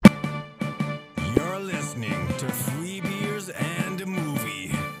to free beers and a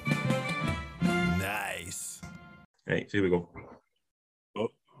movie. Nice. Right, so here we go. Oh,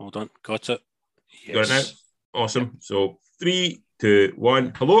 hold on. Got it. Yes. Got it now? Awesome. Yep. So 3, 2,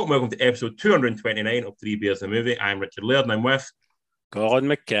 1. Hello and welcome to episode 229 of Three Beers and a Movie. I'm Richard Laird and I'm with Colin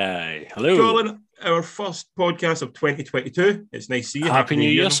Mackay. Hello. Colin, our first podcast of 2022. It's nice to see you. Happy New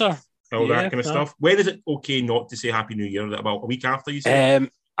Year, sir. All that kind of stuff. When is it okay not to say Happy New Year? About a week after you say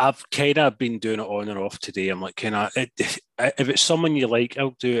it? I've kind of been doing it on and off today. I'm like, if it's someone you like,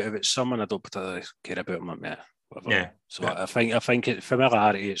 I'll do it. If it's someone I don't particularly care about, I'm like, whatever. Yeah. So yeah. I think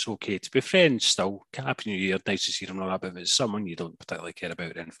familiarity, it's okay to be friends still. Happy New Year, nice to see them, all that. But if it's someone you don't particularly care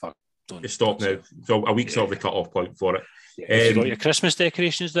about, then fuck. Don't stop now. So a week's sort of the cut-off point for it. Yeah, you got your Christmas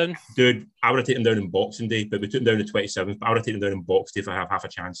decorations down? Dude, I would have taken them down in Boxing Day, but we took them down the 27th. I would have taken them down in Boxing Day if I have half a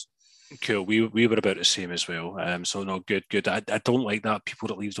chance. Cool. We were about the same as well. So no, good. I don't like that people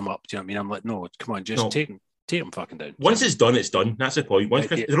that leaves them up. Do you know what I mean? I'm like, no, come on, just take them fucking down. Once it's done, it's done. That's the point.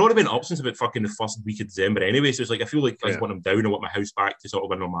 They've already been up since about fucking the first week of December anyway. So it's like I feel like I just want them down. I want my house back to sort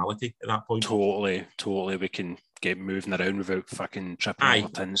of a normality at that point. Totally. We can get moving around without fucking tripping over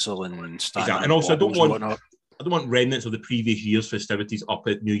tinsel and stuff. Exactly. And also, I don't want remnants of the previous year's festivities up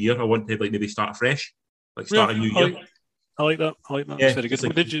at New Year. I want to maybe start afresh, start a new year. I like that. Yeah, it's very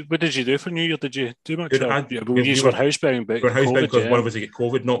good. What did you do for New Year? Did you do much? We were housebound, but we're housebound because one of us get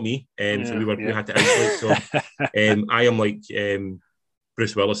COVID, not me. So we had to isolate. So I am like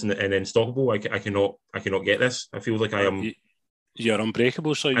Bruce Willis and Unstoppable. I cannot get this. I feel like I am. You're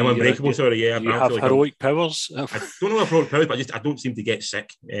unbreakable, so I'm unbreakable. Sorry, yeah. You have heroic powers. I don't know if heroic powers, but I don't seem to get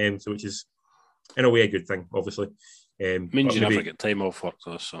sick. So which is in a way a good thing, obviously. Means you never get time off work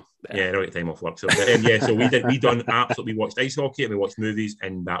though, so yeah, I don't get time off work. So so we watched ice hockey and we watched movies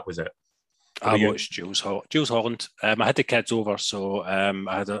and that was it. I watched Jules Holland. I had the kids over, so I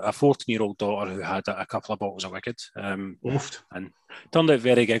had a 14-year-old daughter who had a couple of bottles of Wicked, and turned out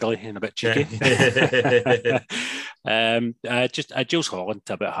very giggly and a bit cheeky. Jules Holland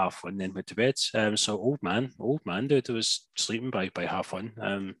to about half one, then went to bed. So old man, dude, I was sleeping by half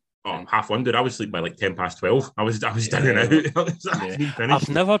one. Half one, dude. I was sleeping by like 12:10. I was down and out. I've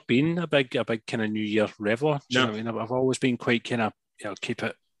never been a big kind of New Year reveler. Do you know what I mean? I've always been quite kind of keep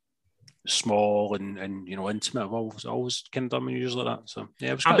it small and intimate. I've always kind of done my New Year's like that. So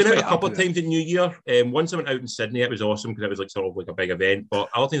yeah, I've been out a couple of times in New Year. Once I went out in Sydney, it was awesome because it was like sort of like a big event. But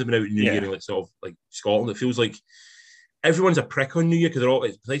other times I've been out in New Year in like sort of like Scotland. It feels like everyone's a prick on New Year because they're all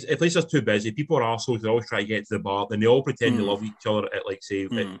places are too busy. People are arseholes. They always try to get to the bar. Then they all pretend they love each other at like say.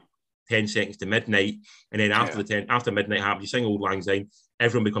 10 seconds to midnight, and then after midnight happens, you sing Auld Lang Syne,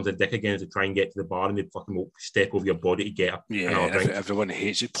 everyone becomes a dick again as they try and get to the bar and they fucking step over your body to get everyone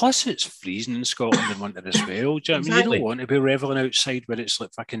hates it. Plus it's freezing in Scotland in winter as well. Do you know what I mean? You don't want to be revelling outside where it's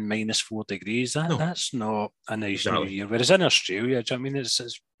like fucking -4 degrees. That's not a nice New Year. Whereas in Australia, do you know what I mean?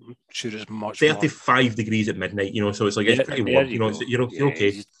 I'm sure it's much 35 degrees at midnight, so it's like it's pretty warm, you're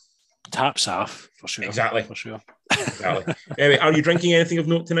okay. Taps off for sure. Exactly. For sure. Exactly. Anyway, are you drinking anything of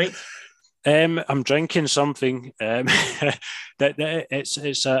note tonight? I'm drinking something. That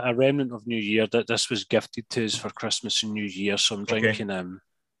it's a remnant of New Year that this was gifted to us for Christmas and New Year. So I'm drinking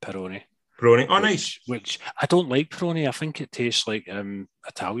Peroni. Peroni. Oh, nice. Which I don't like Peroni. I think it tastes like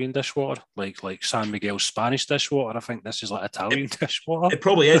Italian dishwater, like San Miguel's Spanish dishwater. I think this is like Italian dishwater. It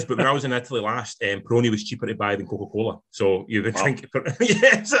probably is, but when I was in Italy last, Peroni was cheaper to buy than Coca-Cola. So you would drink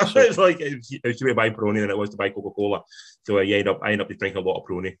it. So it's like it was cheaper to buy Peroni than it was to buy Coca-Cola. So I ended up drinking a lot of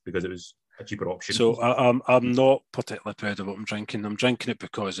Peroni because it was a cheaper option. So I'm not particularly proud of what I'm drinking. I'm drinking it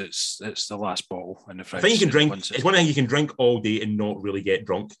because it's the last bottle in the fridge. I think you can drink. It's one thing you can drink all day and not really get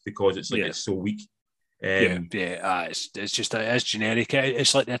drunk because it's like it's so weak. It's just it's generic.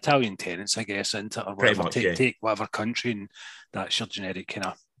 It's like the Italian tenants, I guess, into or whatever. Take whatever country, and that's your generic kind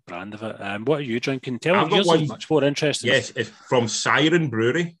of brand of it. What are you drinking? Tell me, yours is much more interesting. Yes, it's from Siren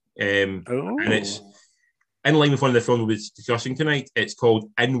Brewery, and it's in line with one of the films we were discussing tonight. It's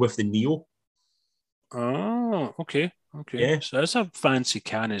called In With The Neo. Oh, okay. Yeah. So it's a fancy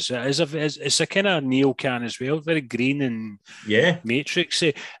can. It's a kind of Neo can as well. Very green and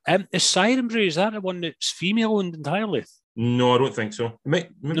matrixy. Is Siren Brewery, is that the one that's female owned entirely? No, I don't think so.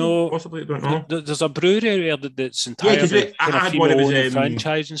 No, possibly. I don't know. There's a brewery out that's entirely kind of female-owned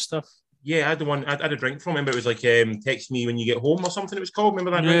franchise and stuff. Yeah, I had the one. I had a drink from. Remember, it was like "Text Me When You Get Home" or something. It was called.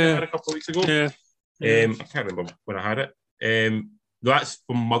 Remember that drink I had a couple of weeks ago? Yeah. I can't remember when I had it. That's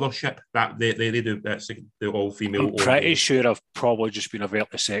from Mothership. That they do. That's the all female. I'm pretty sure I've probably just been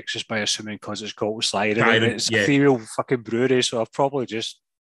overtly sexist by assuming because it's called Siren and it's a female fucking brewery. So I've probably just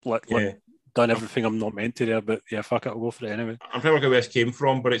done everything I'm not meant to there. But yeah, fuck it, I'll go for it anyway. I'm trying to work out where this came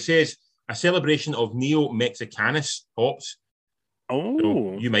from, but it says a celebration of Neo Mexicanus hops. Oh,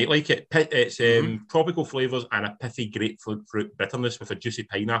 so you might like it. It's tropical flavors and a pithy grapefruit bitterness with a juicy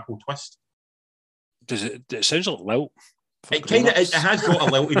pineapple twist. It sounds like lilt. It has got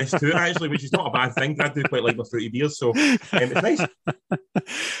a liltiness to it actually, which is not a bad thing. I do quite like my fruity beers, so it's nice.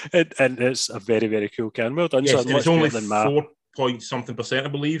 And it's a very, very cool can. Well done. Yes, so it's only 4.something% I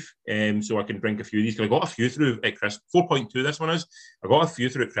believe. So I can drink a few of these. I got a few through at Christmas. 4.2 this one is. I got a few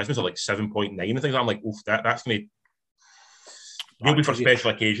through at Christmas at like 7.9 and things. I'm like, oof, that's gonna be for special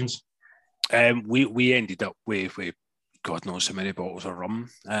occasions. We ended up with God knows how many bottles of rum.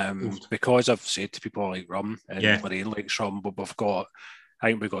 Because I've said to people I like rum and Lorraine likes rum, but I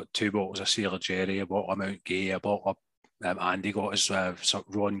think we've got 2 bottles of Sailor Jerry, a bottle of Mount Gay, a bottle of Andy got his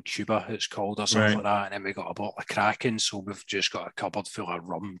Ron Cuba, it's called, or something like that, and then we got a bottle of Kraken, so we've just got a cupboard full of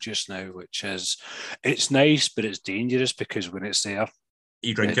rum just now, it's nice, but it's dangerous because when it's there,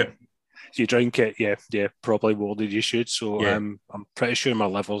 you drink it. You drink it, yeah, probably more than you should. So I'm pretty sure my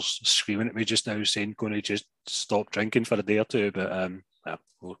liver's screaming at me just now, saying, "Going to just stop drinking for a day or two." But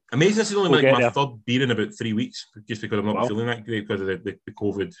amazing. This is only my third beer in about 3 weeks, just because I'm not feeling that great because of the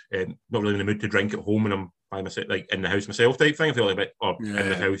COVID. Not really in the mood to drink at home when I'm by myself, like in the house myself type thing. I feel like a bit, or in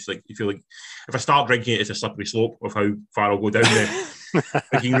the house, like you feel like if I start drinking it, it's a slippery slope of how far I'll go down the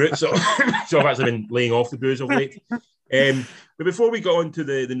drinking route. So I've actually been laying off the booze of late. But before we get on to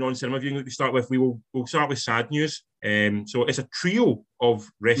the non-cinema viewing we start with, we'll start with sad news. So it's a trio of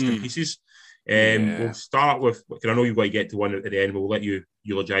rest in pieces. We'll start with, because I know you've got to get to one at the end, we'll let you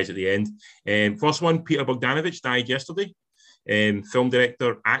eulogise at the end. First one, Peter Bogdanovich died yesterday. Film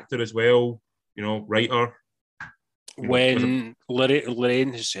director, actor as well, writer. When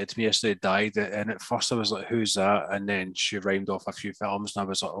Lorraine said to me yesterday died, and at first I was like, who's that? And then she rhymed off a few films and I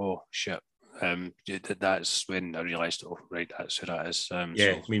was like, oh shit. That's when I realised, oh right, that's who that is.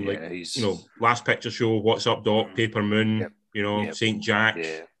 Last Picture Show, What's Up Doc, Paper Moon, Saint Jack,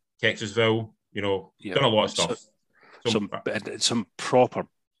 Texasville, done a lot of stuff. Some proper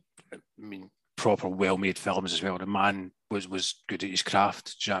well-made films as well. The man was good at his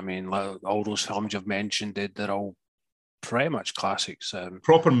craft. Do you know what I mean? Like, all those films you've mentioned, they're all pretty much classics.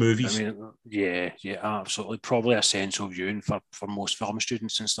 Proper movies. I mean, yeah, absolutely. Probably essential viewing for most film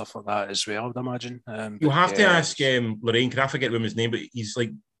students and stuff like that as well, I'd imagine. You'll have to ask Lorraine, because I forget the woman's name, but his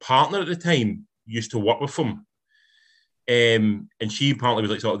partner at the time used to work with him. And she apparently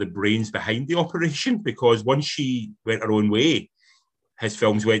was sort of the brains behind the operation, because once she went her own way, his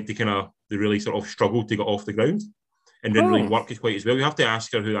films they really sort of struggled to get off the ground and didn't really work quite as well. You have to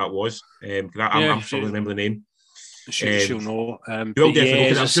ask her who that was, because I'm still remember the name. She'll know. You'll definitely know,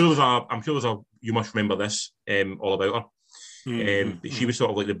 because I'm sure there's a you must remember this all about her. But she was sort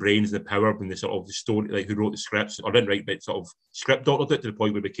of like the brains and the power and the sort of the story, who wrote the scripts, or didn't write, but sort of script doctored it to the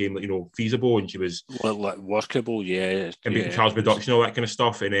point where it became feasible, and she was workable, and Charles production, all that kind of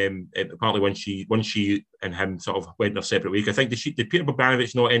stuff. And apparently when she and him sort of went their separate ways, I think did Peter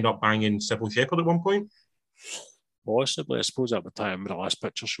Bogdanovich not end up banging Sybil Shepherd at one point? Possibly, I suppose at the time with the Last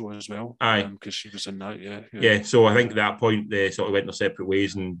Picture Show as well. Aye, because she was in that. Yeah. So I think at that point they sort of went their separate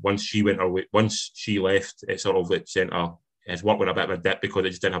ways, and once she left, it sort of sent her. His work went a bit of a dip because it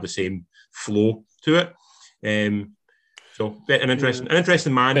just didn't have the same flow to it. So an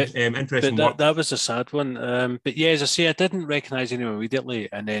interesting man, interesting work. That was a sad one. But yeah, as I say, I didn't recognise anyone immediately,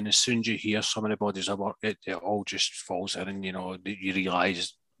 and then as soon as you hear so many bodies of work, it all just falls in, and you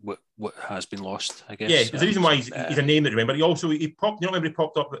realise what has been lost, I guess. Yeah, there's a reason why he's a name that you remember. He popped. Remember he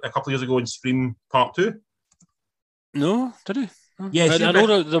popped up a couple of years ago in Scream Part 2? No, did he? Yeah, I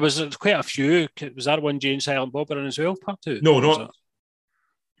know there was quite a few. Was that one Jane Silent Bob in as well, Part 2? No,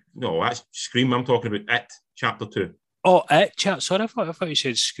 that's Scream. I'm talking about It, Chapter 2. Oh, It, sorry, I thought you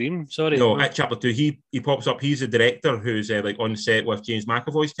said Scream. Sorry. No, It, Chapter 2. He pops up. He's the director who's on set with James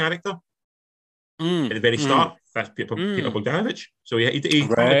McAvoy's character at the very start. That's Peter Bogdanovich. So he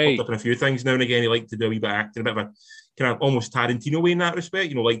popped up in a few things now and again. He liked to do a wee bit of acting, a bit of a kind of almost Tarantino way in that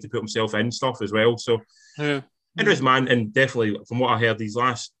respect. Like to put himself in stuff as well. So. Yeah. Interesting man, and definitely from what I heard, these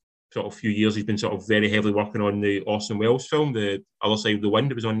last sort of few years, he's been sort of very heavily working on the Orson Welles film, The Other Side of the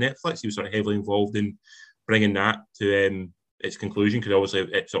Wind. It was on Netflix. He was sort of heavily involved in bringing that to its conclusion, because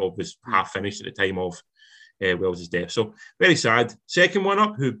obviously it sort of was half finished at the time of Welles' death. So very sad. Second one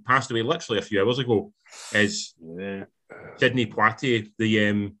up, who passed away literally a few hours ago, is Sidney Poitier,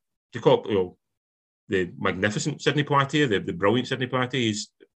 the magnificent Sidney Poitier, the brilliant Sidney Poitier.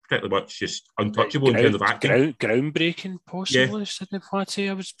 He's pretty much just untouchable in terms of acting. Groundbreaking, possibly, Sidney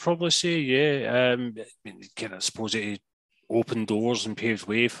Poitier, I would probably say, yeah. I suppose it opened doors and paved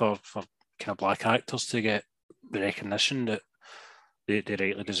way for kind of black actors to get the recognition that they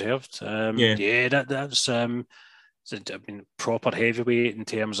rightly deserved. That's proper heavyweight in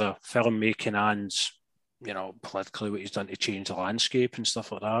terms of filmmaking and politically what he's done to change the landscape and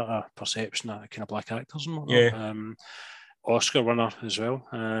stuff like that, perception of kind of black actors and whatnot. Yeah. Oscar winner as well.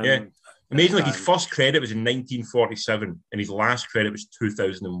 Amazingly, his first credit was in 1947 and his last credit was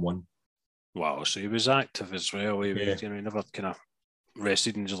 2001. Wow, so he was active as well. He never kind of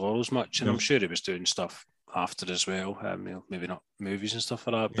rested in his laurels much, and I'm sure he was doing stuff after as well. Maybe not movies and stuff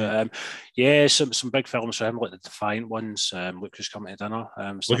like that, but some big films for him, like the Defiant ones. Look Who's Coming to Dinner.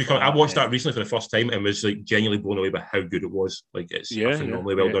 I watched that recently for the first time and was like genuinely blown away by how good it was. Like it's a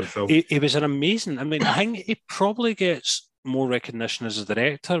phenomenally well done film. He was an amazing. I mean, I think he probably gets more recognition as a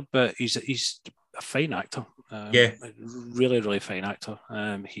director, but he's a fine actor. Really, really fine actor.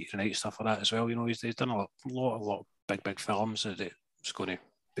 Heat and Night, stuff like that as well. He's done a lot of big films that it's going to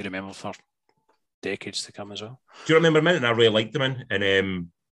be remembered for decades to come as well. Do you remember a minute I really liked him in? And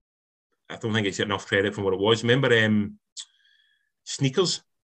I don't think it's enough credit for what it was. Remember Sneakers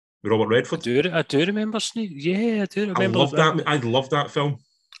with Robert Redford? I do remember Sneakers. Yeah, I do remember. I love that film.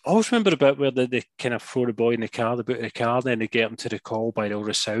 I always remember the bit where they kind of throw the boy in the car, the boot of the car, and then they get him to the call by all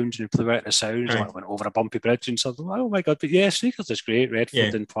the sounds, and he blew out the sounds, like went over a bumpy bridge and something. Oh my God. But Sneakers is great.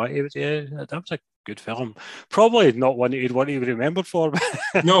 Redford and Twatty. That was a good film. Probably not one that you'd want to be remembered for.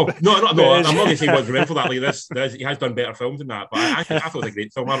 No. I'm not going to say he was remembered for that like this. He has done better films than that, but I thought it was a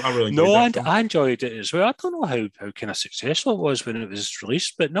great film. I really enjoyed it. I enjoyed it as well. I don't know how kind of successful it was when it was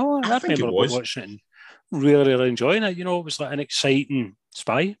released, but no, I remember watching it and really enjoying it. It was like an exciting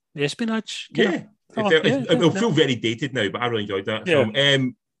spy espionage. It will feel very dated now, but I really enjoyed that film.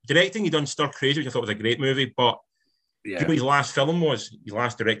 Directing, he done Stir Crazy, which I thought was a great movie, but you know what his last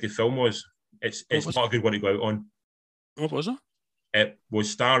directed film was? It's not a good one to go out on. What was it? It was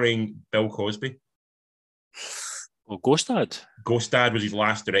starring Bill Cosby. Well, Ghost Dad. Ghost Dad was his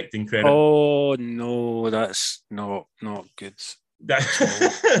last directing credit. Oh no, that's not good.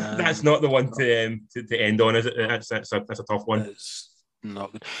 That's not the one to end on, is it? That's a tough one. It's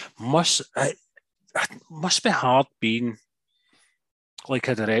not good. Must be hard being like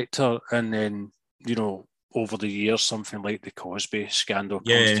a director and then over the years something like the Cosby scandal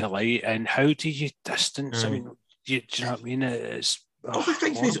comes to light, and how do you distance? I mean, do you know what I mean? It's also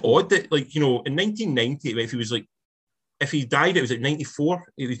strikes me as odd that in 1990, if he died, it was at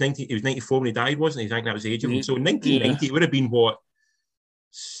 94. It was 94 when he died, wasn't he? I think that was the age of him. So in 1990, it would have been what?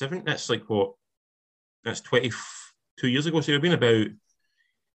 That's 22 years ago. So it would have been about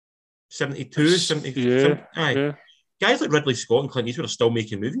 72, 70. Guys like Ridley Scott and Clint Eastwood are still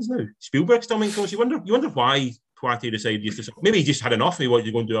making movies now. Spielberg still making films. You wonder why Twatty decided maybe he just had enough and he wanted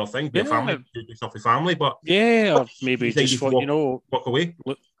to go and do other things, do stuff with family. But or maybe he just walk away.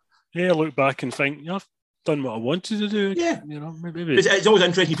 Look back and think, I've done what I wanted to do. Maybe. It's always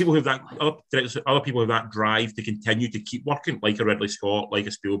interesting. People who have that other people who have that drive to continue to keep working, like a Ridley Scott, like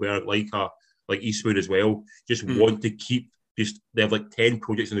a Spielberg, like Eastwood as well. Just want to keep. They have like 10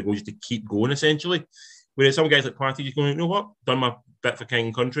 projects on the go just to keep going essentially. Whereas some guys like Twatty just going, you know what, done my bit for King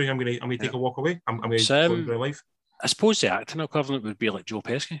and Country. I'm gonna take a walk away. I'm gonna go into my life. I suppose the acting equivalent would be like Joe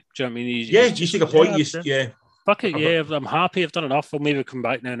Pesci. Do you know what I mean? You take a point. Fuck it, I'm happy. I've done enough. I'll maybe come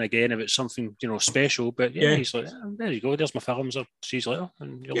back now and again if it's something special. But he's like, there you go. There's my films. I'll see you later.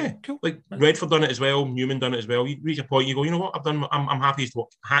 And you're like, cool. Like Redford done it as well. Newman done it as well. You reach a point, you go, you know what, I've done. I'm happy.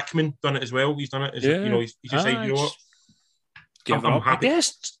 Hackman done it as well. He's done it. He's just said, you know what, I'm happy. I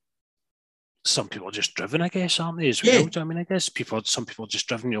guess some people are just driven, aren't they, as well? Do you know what I mean? I guess some people are just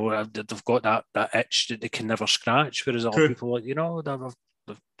driven, they've got that itch that they can never scratch, whereas other people are like,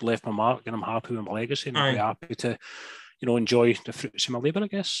 they've left my mark and I'm happy with my legacy and I'm happy to, enjoy the fruits of my labour, I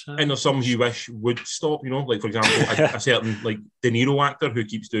guess. And there's some you wish would stop, like, for example, a certain, like, De Niro actor who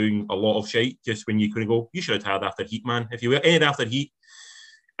keeps doing a lot of shite just when you could go, you should have had after Heat, man. If you ended after Heat,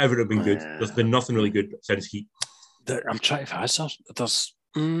 everything would have been good. There's been nothing really good since Heat. I'm trying to find there's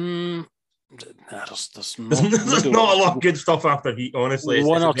not a lot of good stuff after Heat, honestly.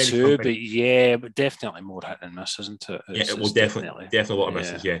 One or two, but definitely more hit than miss, isn't it? It will definitely a lot of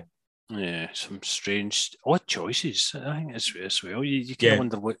misses, Yeah, some strange, odd choices. I think it's as well. You kind of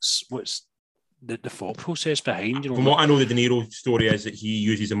wonder what's the thought process behind. From what I know, the De Niro story is that he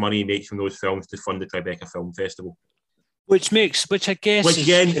uses the money he makes from those films to fund the Tribeca Film Festival. Which I guess,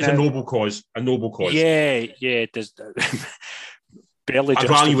 again, is a noble cause. Yeah, it does. Barely. I'd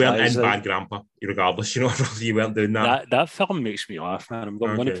rather you weren't in Bad Grandpa, regardless. I'd rather you weren't doing that. That film makes me laugh, man. I'm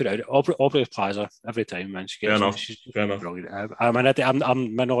going to put it out. Aubrey Plaza every time, man. Fair enough. Brilliant.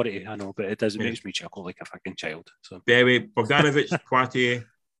 I'm minority, I know, but it makes me chuckle like a fucking child. So. Anyway, Bogdanovich, Twatty,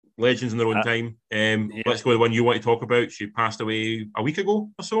 legends in their own time. Let's go to the one you want to talk about. She passed away a week ago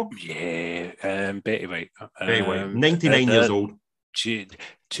or so. Yeah, Betty White. Betty White, 99 years old.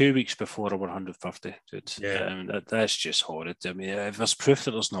 2 weeks before her 150. That's just horrid. I mean, if there's proof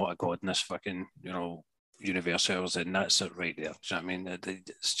that there's not a god in this fucking, universe, then that's it right there. Do you know what I mean?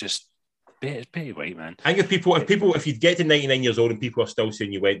 It's just Betty White, man. I think if you get to 99 years old and people are still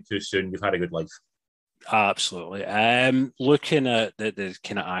saying you went too soon, you've had a good life. Absolutely. Looking at the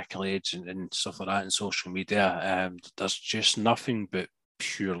kind of accolades and stuff like that in social media, there's just nothing but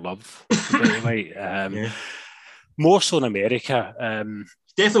pure love for Betty White. More so in America.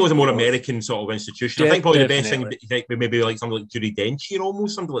 Definitely was a more American sort of institution. I think probably the best thing, maybe like something like Judi Dench,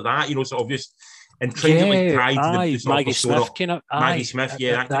 almost something like that. Sort of just intrinsically tied to the sort Maggie of Smith, Maggie Smith,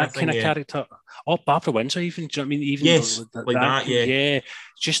 that kind of character. Oh, Barbara Windsor, even. Do you know what I mean? Even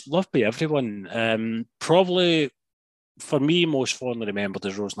just loved by everyone. Probably for me, most fondly remembered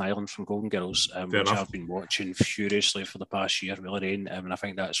is Rose Nyland from Golden Girls, which I've been watching furiously for the past year, really. And I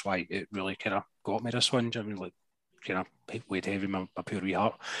think that's why it really kind of got me this one. Do you know what I mean? Kind of weighed heavy in my poor wee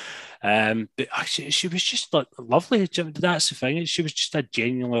heart. But she was just like lovely. That's the thing. She was just a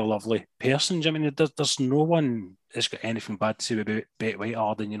genuinely lovely person. I mean, there's no one that's got anything bad to say about Betty White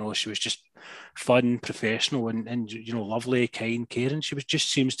other than, she was just fun, professional, and lovely, kind, caring. She just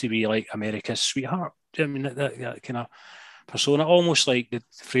seems to be like America's sweetheart. I mean, that kind of persona, almost like the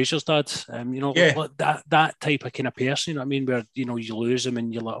Fraser's dad. That type of kind of person. You know what I mean? Where you lose them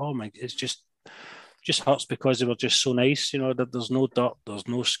and you're like, oh my, it's just hurts because they were just so nice, that there's no dirt, there's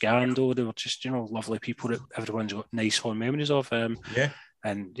no scandal. They were just, lovely people that everyone's got nice fond memories of. And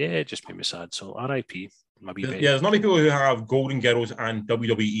it just made me sad. So R.I.P. There's not many people who have Golden Girls and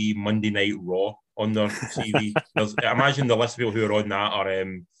WWE Monday Night Raw on their TV. I imagine the list of people who are on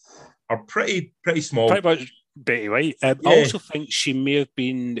that are pretty small. Pretty much Betty White. I also think she may have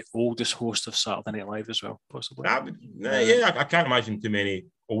been the oldest host of Saturday Night Live as well, possibly. I can't imagine too many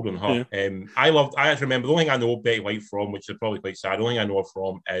older than her. Yeah. I actually remember the only thing I know Betty White from, which is probably quite sad, the only thing I know her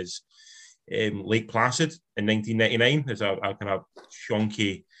from is Lake Placid in 1999. It's a kind of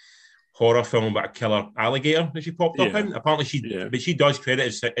chunky horror film about a killer alligator that she popped up in. Apparently she does credit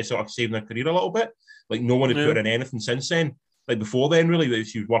as sort of saving her career a little bit. Like no one had put her in anything since then. Like before then, really,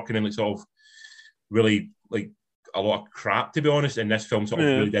 she was working in like sort of really like a lot of crap, to be honest. And this film sort of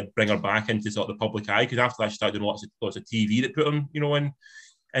really did bring her back into sort of the public eye, because after that she started doing lots of TV that put her,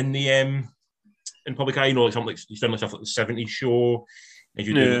 in the in public eye. Like something like she's done stuff like the 70s Show, and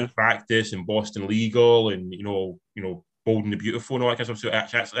you do Practice and Boston Legal, and Bold and the Beautiful and all that kind of stuff.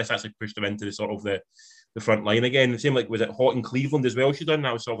 So that's actually pushed her into the sort of the front line again. The same like, was it Hot in Cleveland as well? She done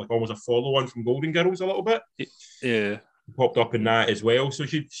that was sort of like almost a follow-on from Golden Girls a little bit. Yeah, popped up in that as well. So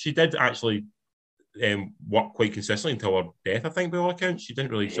she did actually work quite consistently until her death, I think, by all accounts. She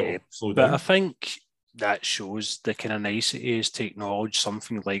didn't really sort of slow down. But I think that shows the kind of nicety is to acknowledge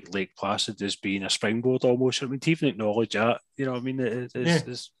something like Lake Placid as being a springboard almost. I mean, to even acknowledge that,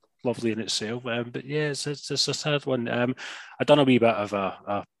 it's lovely in itself. But yeah, it's a sad one. I done a wee bit of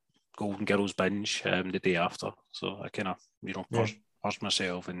a Golden Girls binge the day after, so I kind of purged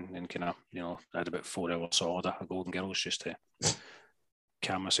myself and kind of I had about 4 hours solid of Golden Girls just to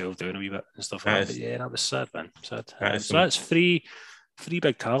calm myself down a wee bit and stuff like that. But yeah, that was sad, man. Sad. So that's three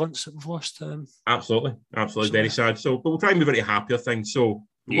big talents that we've lost. Absolutely, very sad. So, but we'll try and move into happier things. So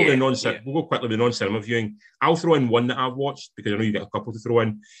we'll go quickly with non-cinema viewing. I'll throw in one that I've watched because I know you got a couple to throw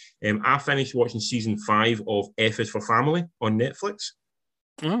in. I finished watching season 5 of F is for Family on Netflix.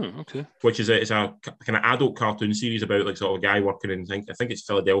 Oh, okay. Which is it's a kind of adult cartoon series about like sort of a guy working in I think it's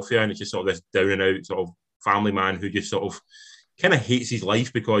Philadelphia, and it's just sort of this down and out sort of family man who just sort of kind of hates his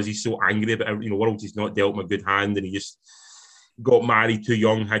life because he's so angry about world he's not dealt him a good hand, and he just got married too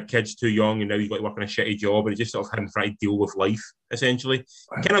young, had kids too young, and now he's got to work in a shitty job, and it's just sort of him trying to deal with life, essentially.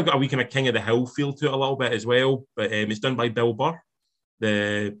 Right. Kind of got a wee kind of King of the Hill feel to it a little bit as well, but it's done by Bill Burr,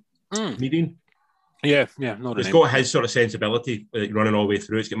 the comedian. Yeah, it's got his sort of sensibility running all the way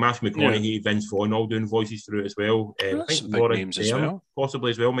through. It's got Matthew McConaughey, Vince Vaughn all doing voices through it as well. I think Laura Dern possibly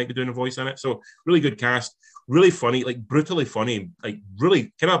as well might be doing a voice in it. So really good cast, really funny, like brutally funny, like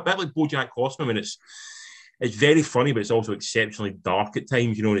really kind of a bit like BoJack Horseman. And it's very funny, but it's also exceptionally dark at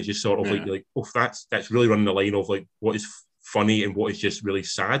times, and it's just sort of like that's really running the line of like what is funny and what is just really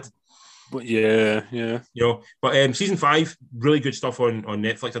sad. But yeah. But season 5, really good stuff on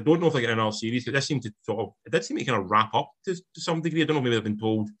Netflix. I don't know if I get another series, but it did seem to kind of wrap up to some degree. I don't know, maybe I've been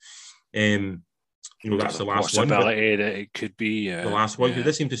told, that's the last one. That it could be the last one. Because it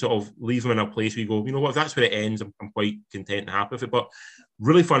does seem to sort of leave them in a place where you go, if that's where it ends, I'm quite content and happy with it. But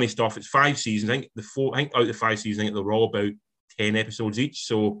really funny stuff. It's 5 seasons. I think out of the 5 seasons, they're all about 10 episodes each,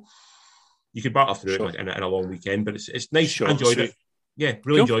 so you could batter through it in a long weekend. But it's nice. I enjoyed it. Yeah,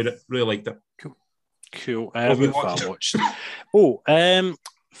 really enjoyed it. Really liked it. Cool. What have I watched? Oh,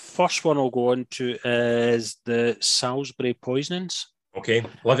 first one I'll go on to is the Salisbury Poisonings. Okay,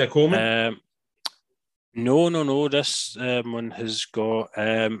 Olivia Colman. No. This one has got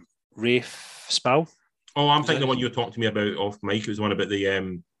Rafe Spall. Oh, I'm thinking the one you were talking to me about off mic. It was one about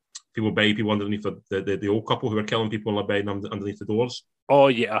the people burying people underneath the old couple who were killing people and burying them underneath the doors. Oh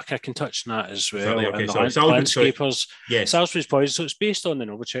yeah, I can touch on that as well. Okay, Landscapers. Yes. Salisbury's Poisonings. So it's based on the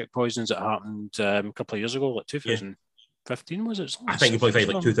Novichok poisonings that happened a couple of years ago, like 2015 was it? I think you probably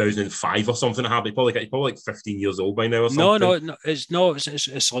like 2005 or something. Probably like 15 years old by now or something. No,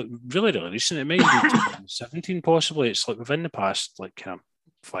 it's like really recent. It might be 2017 possibly. It's like within the past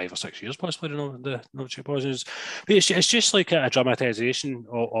 5 or 6 years possibly, the Novichok poisonings. But it's just like a dramatization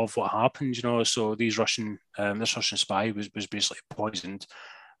of what happened, So these this Russian spy was basically poisoned,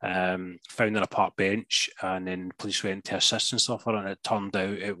 found on a park bench, and then police went to assist and stuff, and it turned out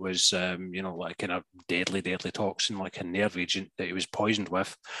it was like kind of deadly toxin, like a nerve agent that he was poisoned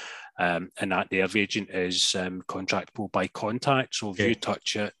with. And that nerve agent is contractable by contact. So if you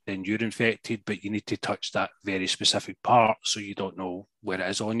touch it, then you're infected, but you need to touch that very specific part so you don't know where it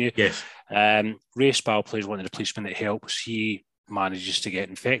is on you. Yes. Ray Spall plays one of the policemen that helps. He manages to get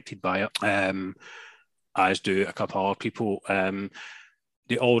infected by it, as do a couple of other people.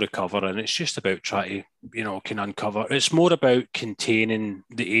 They all recover, and it's just about trying to, can uncover. It's more about containing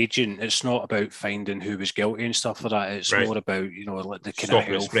the agent. It's not about finding who was guilty and stuff like that. It's more about, like the kind of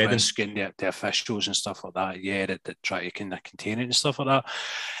health risk and the officials and stuff like that. Yeah, that try to kind of contain it and stuff like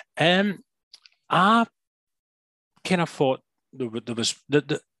that. I kind of thought there was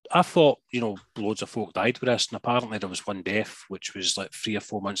I thought, loads of folk died with this, and apparently there was one death, which was like 3 or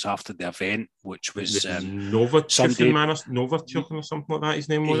 4 months after the event, which was Novichok or something like that. His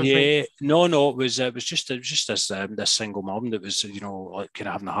name was. Yeah, no, it was just this single mum that was like kind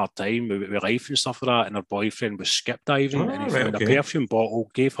of having a hard time with life and stuff like that, and her boyfriend was skip diving, and he found a perfume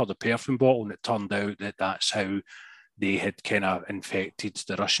bottle, gave her the perfume bottle, and it turned out that that's how they had kind of infected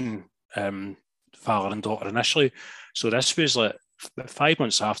the Russian father and daughter initially. So this was like 5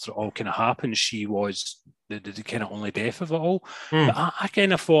 months after it all kind of happened, she was the kind of only death of it all. But I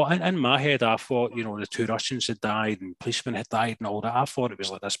kind of thought, in my head, I thought, the 2 Russians had died and policemen had died and all that. I thought it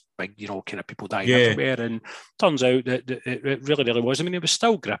was like this big, kind of people dying everywhere. And turns out that it really, really was. I mean, it was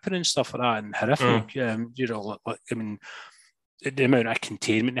still gripping and stuff like that and horrific. The amount of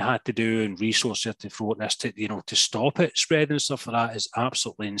containment they had to do and resources to throw at this to stop it spreading and stuff like that is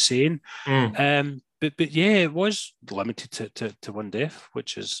absolutely insane. But yeah, it was limited to one death,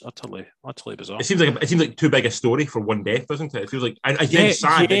 which is utterly bizarre. It seems like too big a story for one death, doesn't it? It feels like it's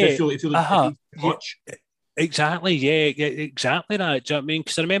sad. It feels like much. Exactly, exactly that. Do you know what I mean?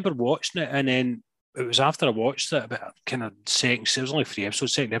 Because I remember watching it, and then it was after I watched it about kind of second. It was only 3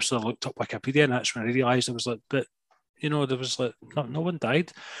 episodes. Second episode, I looked up Wikipedia, and that's when I realised I was like, but. There was like no one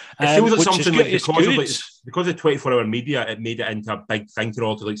died. It feels like something like because of 24-hour media, it made it into a big thing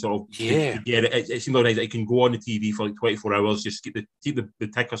to to get it. It seems like it can go on the TV for like 24 hours, just keep the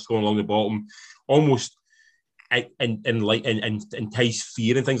tickers going along the bottom, almost entice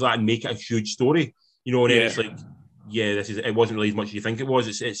fear and things like that, and make it a huge story. And it's like, it wasn't really as much as you think it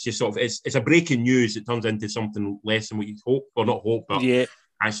was. It's just sort of it's a breaking news. It turns into something less than what you hope, or not hope, but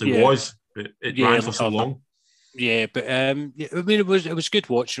actually was. It ran for so long. Yeah, but I mean, it was good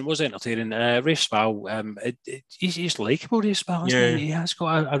watching. It was entertaining. Rafe Spall, he's likeable. Rafe Spall, he has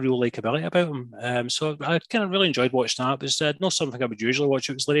got a real likability about him. So I kind of really enjoyed watching that. It was not something I would usually watch.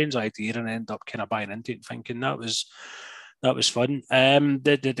 It was Lorraine's idea, and I ended up kind of buying into it and thinking that was fun.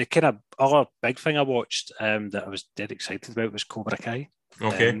 The kind of other big thing I watched that I was dead excited about was Cobra Kai.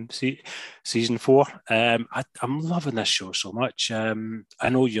 Okay. Season 4. I'm loving this show so much. I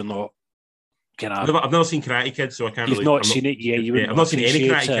know you're not. I've never seen Karate Kid, so I can't. You've not seen it, you wouldn't. I've not seen any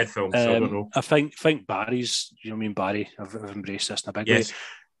Karate Kid films, so I don't know. I think Barry's, Barry, I've embraced this in a big way.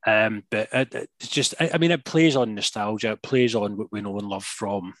 But it's just, I mean, it plays on nostalgia. It plays on what we know and love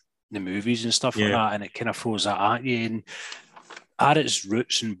from the movies and stuff like that, and it kind of throws that at you. And at its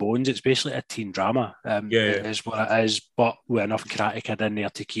roots and bones, it's basically a teen drama. Is what it is, but with enough Karate Kid in there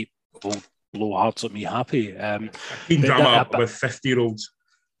to keep old blowhards like me happy. Teen drama with 50-year-olds.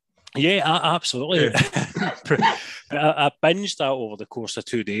 Yeah, absolutely. I binged that over the course of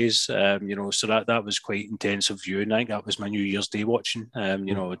 2 days, so that was quite intensive viewing. I think that was my New Year's Day watching.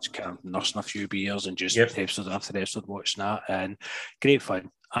 It's kind of nursing a few beers and just episode after episode watching that, and great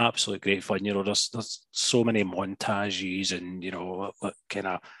fun, absolute great fun. There's so many montages and kind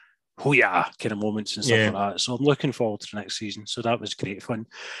of oh yeah kind of moments and stuff like that. So I'm looking forward to the next season. So that was great fun.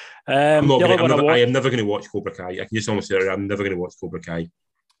 I am never going to watch Cobra Kai. I can just almost say I'm never going to watch Cobra Kai.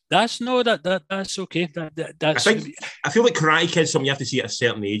 That's okay. That's. I feel like Karate Kid's something you have to see at a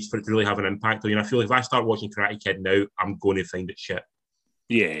certain age for it to really have an impact on you. And I feel like if I start watching Karate Kid now, I'm going to find it shit.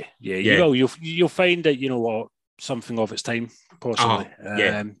 Yeah. You will. You'll find that, you know what, something of its time, possibly.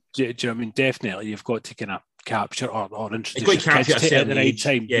 Do you know what I mean? Definitely, you've got to kind of capture or introduce your kids to it at the right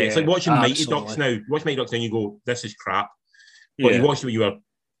time. Yeah, it's like watching Mighty Ducks now. You watch Mighty Ducks now and you go, this is crap. But you watched it when you were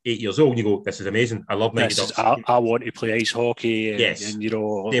 8 years old and you go, this is amazing. I love Mighty Ducks. I want to play ice hockey. And you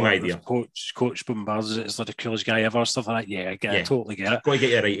know, same idea. Coach Bombards is like the coolest guy ever, stuff like that. Yeah, I totally get it. Got to get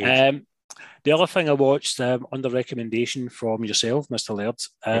your right age. The other thing I watched under recommendation from yourself, Mr. Laird,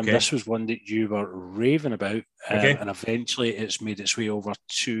 this was one that you were raving about, and eventually it's made its way over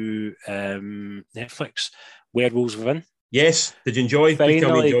to Netflix, Werewolves Within. Yes, did you enjoy?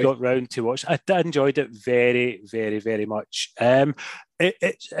 Finally got round to watch. I enjoyed it very, very, very much.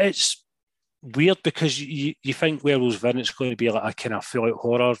 It's weird because you think Werewolves Within it's going to be like a kind of full-out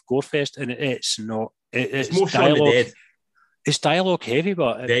horror gore fest, and it's not. It's more Shaun the Dead. It's dialogue heavy,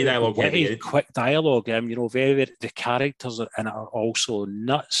 but very dialogue heavy. Quick dialogue. You know, very, very. The characters in it are also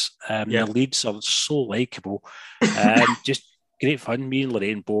nuts. The leads are so likable. Just great fun. Me and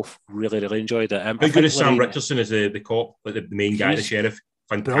Lorraine both really, really enjoyed it. How good is Sam Richardson as the cop, like the main guy, the sheriff?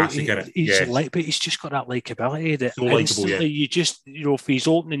 Fantastic in it. But he's just got that likability that so instantly you just, you know, for his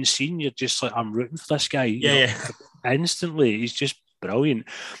opening scene, you're just like, I'm rooting for this guy. You know, instantly, he's just brilliant.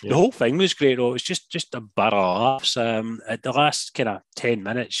 The whole thing was great though. It was just a barrel of laughs. At the last kind of 10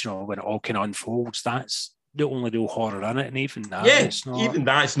 minutes, you know, when it all kind of unfolds, that's the only real horror in it, and even that,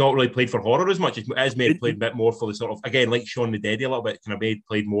 it's not really played for horror as much. It is played a bit more for the sort of, again, like Shaun the Dead a little bit, kind of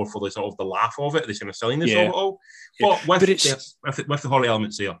played more for the sort of the laugh of it, the kind of silliness of it all. But with the horror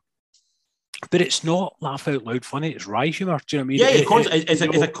elements there. But it's not laugh out loud funny. It's wry humour. Do you know what I mean? It's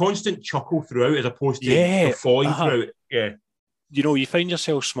a constant chuckle throughout, as opposed to falling throughout. Yeah. You know, you find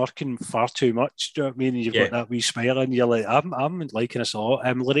yourself smirking far too much. Do you know what I mean? And you've got that wee smile, and you're like, I'm liking this a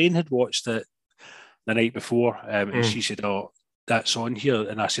lot. Lorraine had watched it the night before, and she said, "Oh, that's on here,"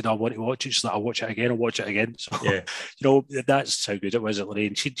 and I said, "I want to watch it." She's like, "I'll watch it again." So, you know, that's how good it was at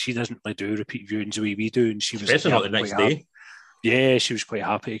Lorraine. She doesn't really do repeat viewings the way we do, and she was especially not the next day. Yeah, she was quite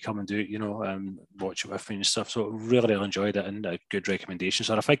happy to come and do it, you know, watch it with me and stuff. So really, really enjoyed it, and a good recommendation.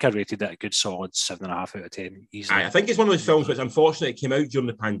 So I think I rated it a good solid 7.5 out of 10 easily. I think it's one of those films which, unfortunately, it came out during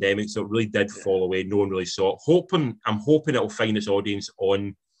the pandemic, so it really did fall away. No one really saw it. I'm hoping it'll find its audience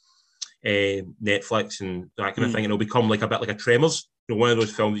on Netflix and that kind of thing, and it'll become like a bit like a Tremors. You know, one of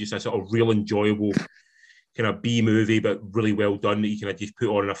those films just a sort of real enjoyable kind of B movie, but really well done that you can just put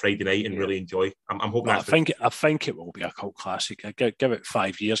on a Friday night and really enjoy. I'm hoping. Well, I think it will be a cult classic. Give it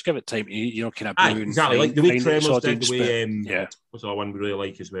 5 years, give it time to, you know, kind of exactly like the way Tremors did. The way what's the one we really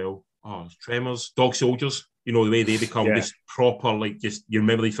like as well? Oh, Tremors, Dog Soldiers. You know, the way they become this proper, like, just, you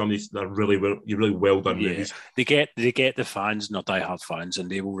remember these films, they're really well done movies. They get the fans, not diehard fans, and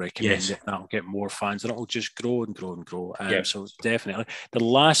they will recommend it, and that'll get more fans, and it'll just grow and grow and grow. So definitely. The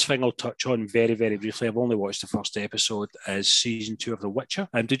last thing I'll touch on very, very briefly, I've only watched the first episode, is season 2 of The Witcher.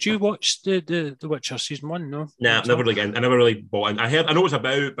 Did you watch the Witcher season 1? No? Nah, never really bought it. I know it's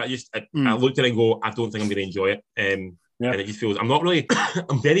about, but I looked at it and go, I don't think I'm going to enjoy it. And it just feels, I'm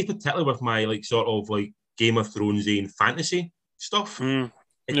very particular with my, like, sort of, like, Game of Thrones and fantasy stuff. It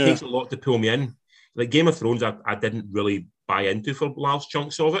takes a lot to pull me in. Like Game of Thrones, I didn't really buy into for large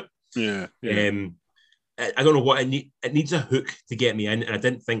chunks of it. I don't know what it needs a hook to get me in, and I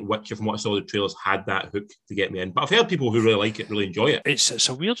didn't think Witcher, from what I saw the trailers, had that hook to get me in. But I've heard people who really like it really enjoy it. It's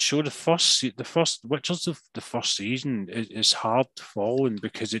a weird show. The first Witcher's the first season is hard following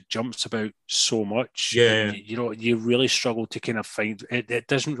because it jumps about so much. You know, you really struggle to kind of find it. It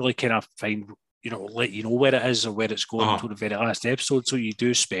doesn't really kind of find, you know, let you know where it is or where it's going until the very last episode. So you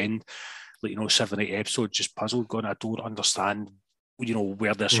do spend, like, you know, 7-8 episodes just puzzled, going, I don't understand, you know,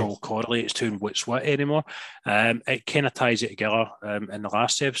 where this all correlates to and what's what anymore. It kind of ties it together in the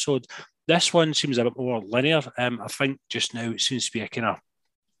last episode. This one seems a bit more linear. I think just now it seems to be a kind of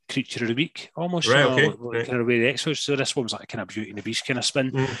creature of the week almost, kind of way the extras. So this one's like a kind of Beauty and the Beast kind of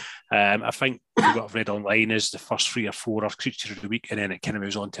spin. I think what I've read online is the first 3 or 4 are creature of the week, and then it kind of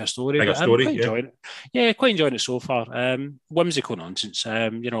moves on to a story. Like a story, quite enjoying it so far. Whimsical nonsense.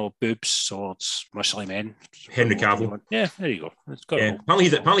 You know, boobs, swords, muscly men. Henry Cavill. Yeah, there you go. It's got apparently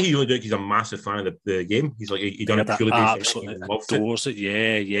he's only doing it. He's a massive fan of the game. He's like he done it purely absolutely adores it.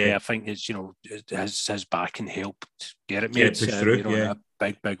 Yeah. I think it's, you know, his backing helped get it made. In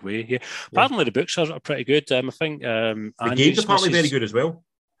a big way. Apparently the books are pretty good. I think the game's apparently very good as well.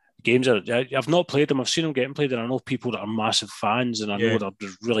 games are. I've not played them. I've seen them getting played, and I know people that are massive fans, and I know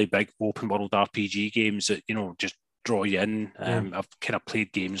there's really big open world RPG games that just draw you in. I've kind of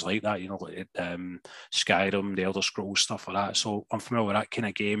played games like that, like Skyrim, the Elder Scrolls, stuff like that. So I'm familiar with that kind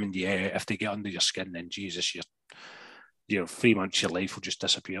of game. And if they get under your skin, then Jesus, you're 3 months, your life will just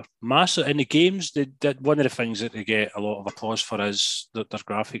disappear. Massive in the games. That one of the things that they get a lot of applause for is their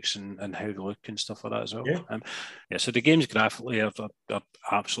graphics and how they look and stuff like that as well. So the games graphically are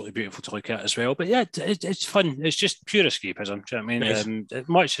absolutely beautiful to look at as well. But it's fun. It's just pure escapism. Do you know what I mean? Nice.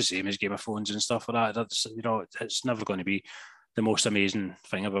 Much the same as Game of Thrones and stuff like that. That's it's never going to be the most amazing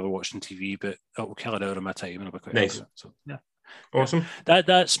thing I've ever watched on TV, but it will kill an hour of my time and I'll be quite nice. happy. So Awesome.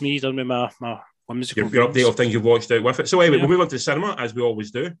 That's me done with my your update of things you've watched out with it. So anyway, we'll move on to the cinema as we always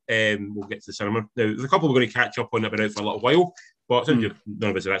do. We'll get to the cinema. Now, there's a couple we're going to catch up on that have been out for a little while, but since none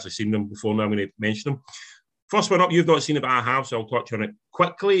of us have actually seen them before now, I'm going to mention them. First one up, you've not seen it, but I have, so I'll touch on it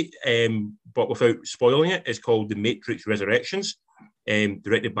quickly, but without spoiling it. It's called The Matrix Resurrections,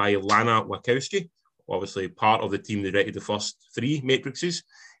 directed by Lana Wachowski, obviously part of the team that directed the first 3 Matrixes.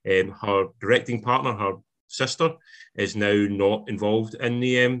 Her directing partner, her sister, is now not involved in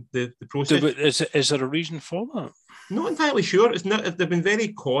the process. Is there a reason for that? Not entirely sure. It's not. They've been very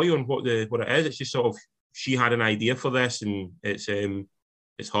coy on what it is. It's just sort of she had an idea for this, and it's her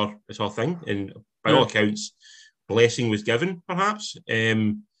thing. And by all accounts, blessing was given, perhaps.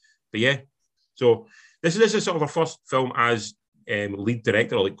 But yeah, so this is sort of her first film as lead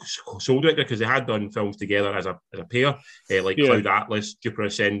director or like sole director, because they had done films together as a pair, like Cloud Atlas, Jupiter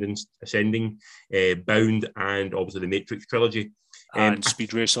Ascending, Bound, and obviously the Matrix trilogy, and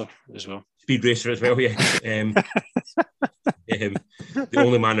Speed Racer as well. The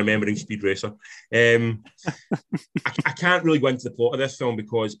only man remembering Speed Racer. I can't really go into the plot of this film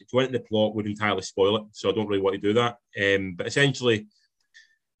because to go into the plot would entirely spoil it, so I don't really want to do that. But essentially,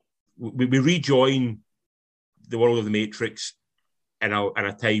 we rejoin the world of the Matrix in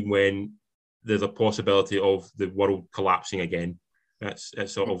a time when there's a possibility of the world collapsing again. That's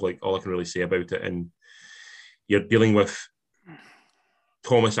sort of like all I can really say about it. And you're dealing with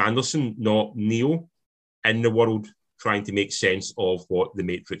Thomas Anderson, not Neo, in the world trying to make sense of what the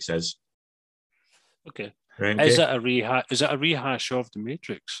Matrix is. Okay. Right, Is it a rehash of the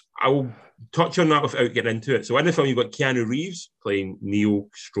Matrix? I'll touch on that without getting into it. So in the film, you've got Keanu Reeves playing Neo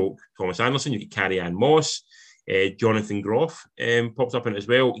 / Thomas Anderson. You get Carrie-Anne Moss. Jonathan Groff pops up in it as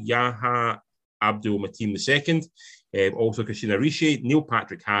well. Yahya Abdul-Mateen II. Also Christina Ricci, Neil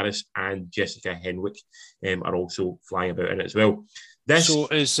Patrick Harris, and Jessica Henwick are also flying about in it as well. So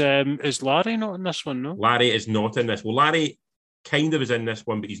is Larry not in this one? No, Larry is not in this. Well, Larry kind of is in this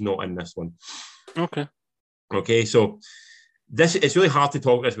one, but he's not in this one. Okay. So it's really hard to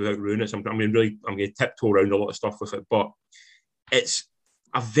talk this without ruining it. I'm going to tiptoe around a lot of stuff with it, but it's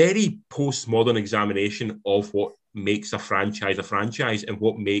a very postmodern examination of what makes a franchise and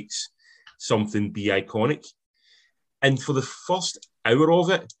what makes something be iconic. And for the first hour of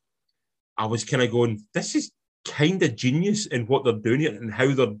it, I was kind of going, this is kind of genius in what they're doing here and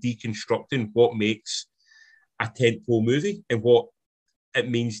how they're deconstructing what makes a tentpole movie and what it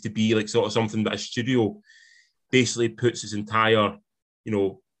means to be like sort of something that a studio basically puts its entire,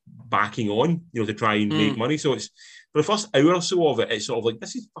 backing on, to try and make money. So it's, for the first hour or so of it, it's sort of like,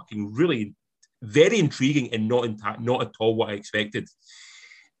 this is fucking really very intriguing and not at all what I expected.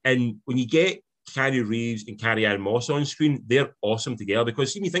 And when you get Keanu Reeves and Carrie-Anne Moss on screen, they're awesome together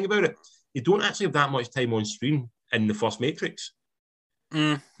because, see, when you think about it, they don't actually have that much time on screen in the first Matrix.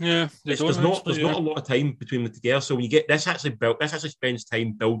 There's not a lot of time between them together. So when you get this actually spends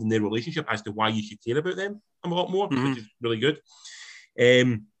time building their relationship as to why you should care about them a lot more, which is really good.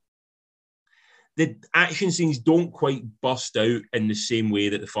 The action scenes don't quite bust out in the same way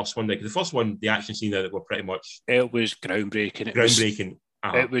that the first one did. Because the first one, the action scenes that were pretty much... It was groundbreaking.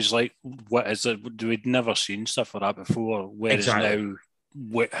 It was like, what is it? We'd never seen stuff like that before. Whereas now,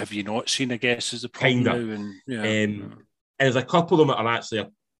 what have you not seen, I guess, is the problem now. And there's a couple of them that are actually...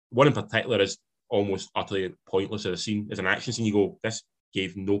 One in particular is almost utterly pointless as a scene. As an action scene, you go, this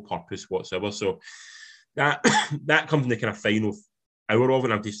gave no purpose whatsoever. So that comes in the kind of final hour of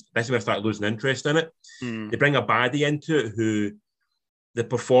it, and this is where I started losing interest in it. They bring a baddie into it who the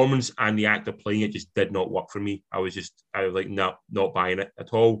performance and the actor playing it just did not work for me. I was like, no, not buying it at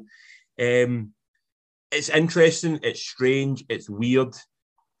all. It's interesting, it's strange, it's weird,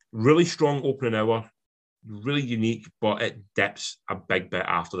 really strong opening hour, really unique, but it dips a big bit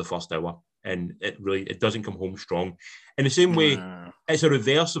after the first hour, and it doesn't come home strong. In the same way, it's a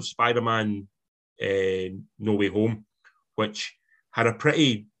reverse of Spider-Man No Way Home, which had a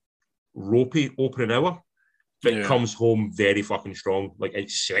pretty ropey opening hour, but it comes home very fucking strong, like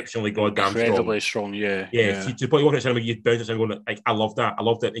exceptionally goddamn incredibly strong. Yeah. To the point you walk at cinema, you bounce at cinema going, like, I love that,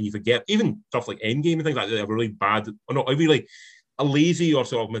 and you forget even stuff like Endgame and things like that are really bad, or not really a lazy or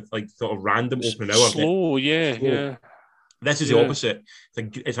sort of random opening hour. Slow. This is the opposite.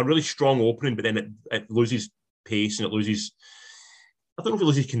 It's a really strong opening, but then it loses pace and it loses. I don't know if it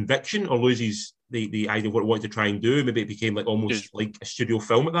loses conviction or loses the idea of what it wanted to try and do. Maybe it became like almost like a studio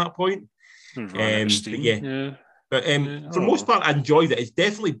film at that point. But for the most part, I enjoyed it. It's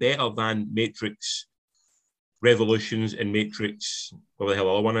definitely better than Matrix Revolutions and Matrix, whatever the hell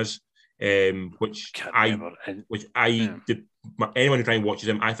the other one is, which anyone who tries and watches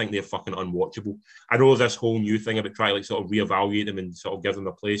them, I think they're fucking unwatchable. I know this whole new thing about trying to like sort of reevaluate them and sort of give them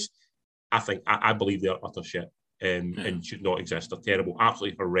a place. I believe they're utter shit. And should not exist. They're terrible,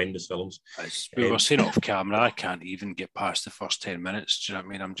 absolutely horrendous films. We were saying off camera, I can't even get past the first 10 minutes. Do you know what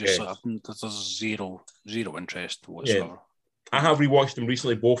I mean? I'm just there's zero interest whatsoever. Yeah. I have rewatched them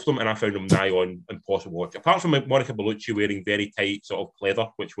recently, both of them, and I found them nigh on impossible watch. Apart from Monica Bellucci wearing very tight sort of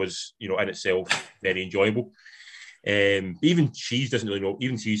pleather, which was, in itself very enjoyable. Even Cheese doesn't really know.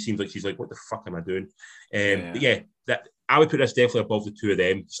 Even Cheese seems like she's like, what the fuck am I doing? But I would put this definitely above the two of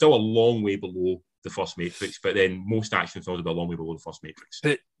them. Still a long way below the first Matrix, but then most action films are a long way below the first Matrix.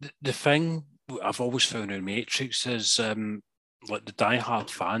 But the thing I've always found in Matrix is like the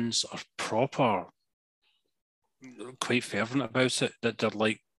diehard fans are proper, quite fervent about it. That they're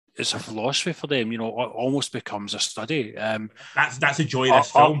like, it's a philosophy for them. Almost becomes a study. That's the joy of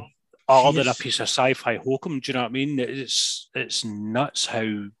this film. Other than a piece of sci-fi hokum, do you know what I mean? It's nuts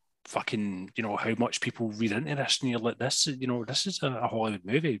how fucking, how much people read into this, and you're like, this is a Hollywood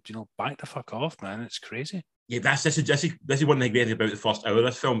movie, back the fuck off, man. It's crazy. Yeah, this is one thing great about the first hour of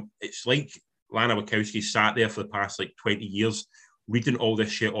this film. It's like Lana Wachowski sat there for the past like 20 years reading all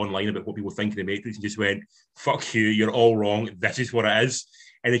this shit online about what people think of the Matrix and just went, fuck you, you're all wrong, this is what it is.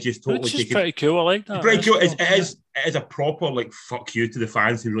 And it just totally Which is pretty cool. I like that. It's pretty cool. It is a proper like fuck you to the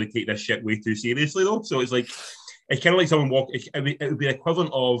fans who really take this shit way too seriously though. So it's like, it's kind of like someone it would be the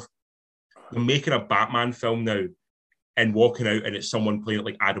equivalent of making a Batman film now and walking out and it's someone playing it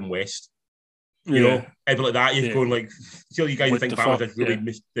like Adam West. You know, it'd be like that. You're going like, see all you guys think Batman's a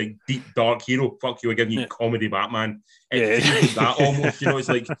really like, deep, dark hero. Fuck you, we're giving you comedy Batman. It's that almost, it's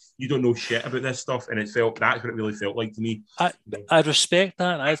like you don't know shit about this stuff, and that's what it really felt like to me. I respect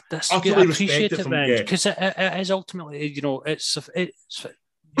that. I appreciate it, man, because it is ultimately, it's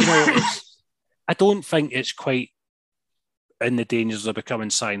I don't think it's quite in the dangers of becoming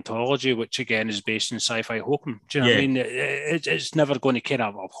Scientology, which again is based in sci-fi hokum. Do you know what I mean? It's never going to kind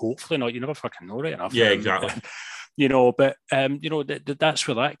of, hopefully not, you never fucking know right enough. Yeah, exactly. But that's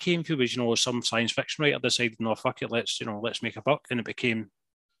where that came from, was, some science fiction writer decided, no, fuck it, let's make a buck, and it became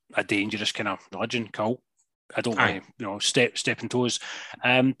a dangerous kind of religion cult. I don't want to, stepping toes.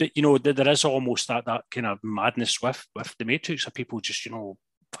 But there is almost that kind of madness with the Matrix of people just,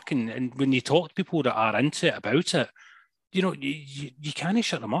 fucking, and when you talk to people that are into it about it, you can't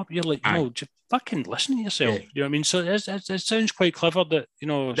shut them up. You're like, just fucking listen to yourself. You know what I mean? So it sounds quite clever that,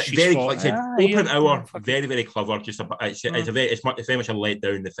 she's very, like I said, open hour, very, very clever. Just it's very much a let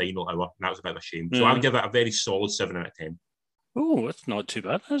down the final hour, and that was a bit of a shame. So I would give it a very solid 7 out of 10. Oh, that's not too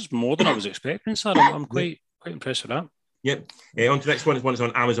bad. That's more than I was expecting, sir. I'm quite impressed with that. Yep. On to the next one. This one is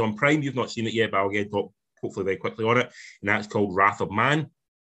on Amazon Prime. You've not seen it yet, but I'll get talk hopefully very quickly on it. And that's called Wrath of Man,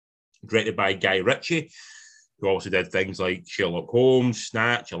 directed by Guy Ritchie, who also did things like Sherlock Holmes,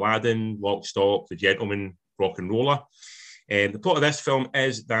 Snatch, Aladdin, Lock, Stock, The Gentleman, Rock and Roller. The plot of this film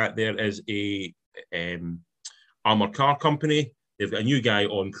is that there is a armoured car company. They've got a new guy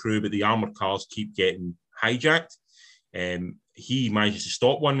on crew, but the armoured cars keep getting hijacked. He manages to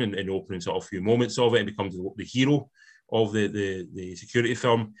stop one in the opening sort of few moments of it and becomes the hero of the security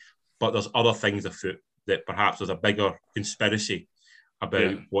film. But there's other things afoot, that perhaps there's a bigger conspiracy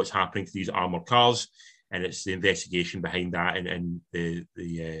about what's happening to these armoured cars. And it's the investigation behind that and the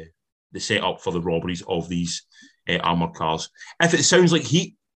setup for the robberies of these armoured cars. If it sounds like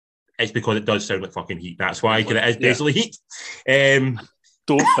Heat, it's because it does sound like fucking Heat. That's why, because it is basically Heat.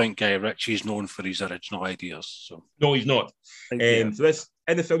 Don't think Guy Ritchie's known for his original ideas. So no, he's not. So this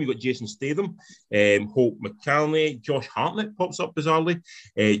in the film, you've got Jason Statham, Hope McCallany, Josh Hartnett pops up bizarrely,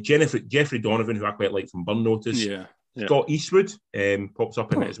 Jeffrey Donovan, who I quite like from Burn Notice. Scott Eastwood pops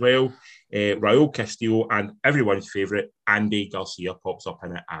up in it as well. Raul Castillo and everyone's favourite Andy Garcia pops up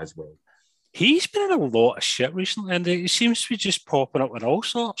in it as well. He's been in a lot of shit recently, and he seems to be just popping up in all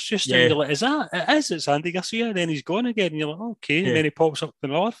sorts. Just and you're like, is that it? It's Andy Garcia, and then he's gone again, and you're like, okay, and then he pops up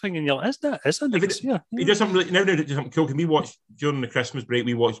with another thing, and you're like, is Andy Garcia? He does something really, now does something cool. Can we watch during the Christmas break?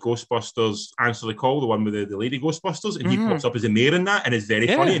 We watched Ghostbusters Answer the Call, the one with the lady Ghostbusters, and he pops up as a mayor in that, and it's very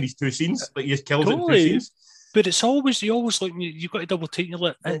funny in these two scenes. Like he just kills it in two scenes. But it's always like you've got to double take. You're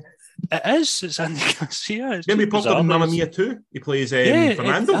like, it's Andy Garcia. Then he popped up in Mamma Mia 2. He plays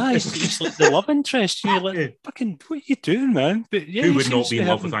Fernando. He's like the love interest. You're like, fucking, what are you doing, man? But who would not be in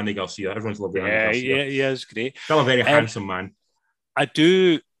love with Andy Garcia? Everyone's loved Andy Garcia. Yeah, it's great. Still a very handsome man. I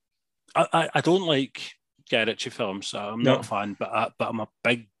don't like Guy Ritchie films. I'm not a fan, but I'm a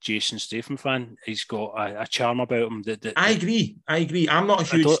big Jason Statham fan. He's got a charm about him. I agree. I'm not a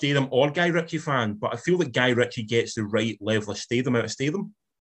huge Statham or Guy Ritchie fan, but I feel that Guy Ritchie gets the right level of Statham out of Statham.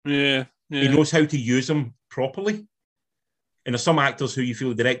 Yeah. He knows how to use them properly. And there's some actors who you feel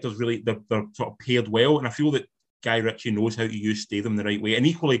the directors really, they're sort of paired well. And I feel that Guy Ritchie knows how to use Statham the right way. And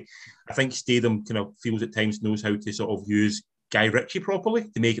equally, I think Statham kind of feels at times knows how to sort of use Guy Ritchie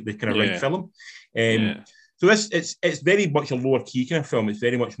properly to make it the kind of right film. So it's very much a lower key kind of film. It's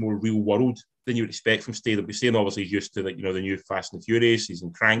very much more real world than you would expect from Statham. But Statham obviously is used to the new Fast and Furious, he's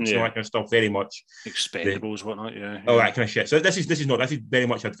in Cranks and all that kind of stuff. Very much Expendables, whatnot, all that kind of shit. So this is very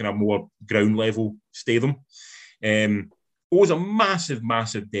much a kind of more ground level Statham. Owes a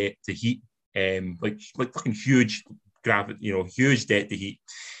massive debt to Heat, like fucking huge huge debt to Heat.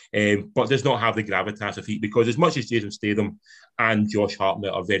 But does not have the gravitas of Heat, because as much as Jason Statham and Josh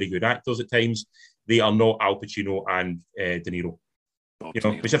Hartnett are very good actors at times, they are not Al Pacino and De Niro.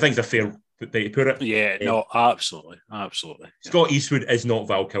 Which I think is a fair way to put it. Yeah, no, absolutely. Scott Eastwood is not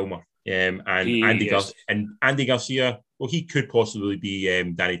Val Kilmer, and Andy Garcia. Well, he could possibly be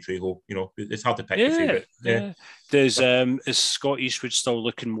Danny Trejo. It's hard to pick a favourite. Yeah. Is Scott Eastwood still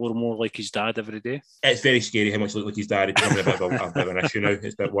looking more and more like his dad every day? It's very scary how much he looks like his dad. It's becoming a bit of an issue now.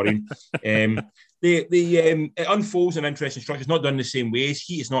 It's a bit worrying. It unfolds in interesting structure. It's not done the same way as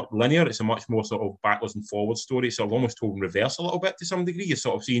Heat. It's not linear. It's a much more sort of backwards and forwards story. It's sort of almost told in reverse a little bit to some degree.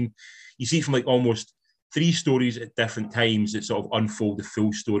 You see from like almost 3 stories at different times that sort of unfold the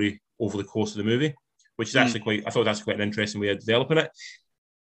full story over the course of the movie, which is actually I thought that's quite an interesting way of developing it.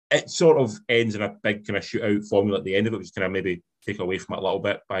 It sort of ends in a big kind of shootout formula at the end of it, which kind of maybe take away from it a little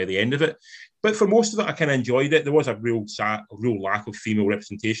bit by the end of it. But for most of it, I kind of enjoyed it. There was a real lack of female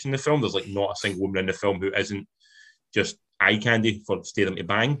representation in the film. There's like not a single woman in the film who isn't just eye candy for Statham to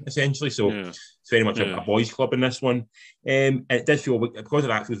bang, essentially. So it's very much a boys' club in this one. And it does feel, because of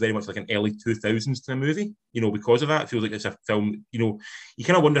that, it feels very much like an early 2000s kind of movie. Because of that, it feels like it's a film, you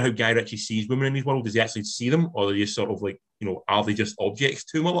kind of wonder how Guy Ritchie sees women in his world. Does he actually see them? Or are they just sort of like, are they just objects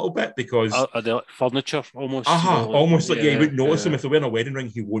to him a little bit? Because are they like furniture almost? Almost like, he wouldn't notice them. If they're wearing a wedding ring,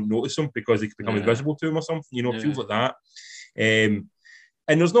 he won't notice them because they could become invisible to him or something. It feels like that. And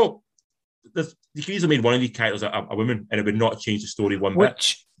there's you could easily made one of these characters a woman, and it would not change the story one bit.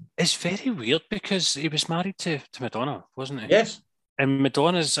 Which is very weird, because he was married to Madonna, wasn't he? Yes. And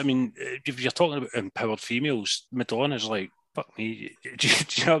Madonna's, I mean, if you're talking about empowered females, Madonna's like, fuck me. Do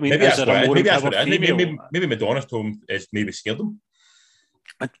you know what I mean? Maybe that's what it is. Maybe Madonna's tone is maybe scared them.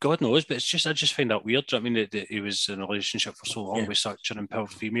 God knows, but I just find that weird. I mean, that he was in a relationship for so long with such an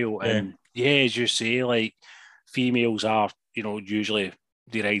empowered female. And as you say, like, females are, usually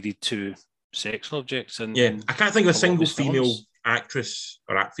derided to sex objects. And I can't think of a single female actress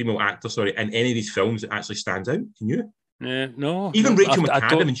or female actor, in any of these films that actually stands out. Can you? No. Even Rachel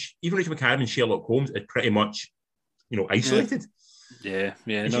McAdam and Sherlock Holmes is pretty much, isolated. Yeah.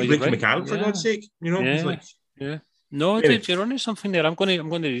 No, Rachel McAdam, for God's sake. No, dude, you're onto something there. I'm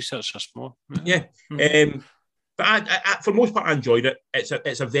going to research this more. Yeah. But I, for the most part, I enjoyed it.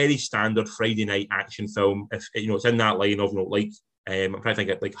 It's a very standard Friday night action film. If it's in that line of I'm trying to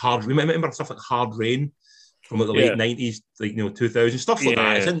think of like Hard. Remember stuff like Hard Rain from the late 90s, 2000s, stuff like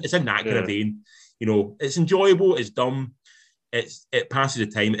that. It's in that kind of vein. It's enjoyable. It's dumb. It passes the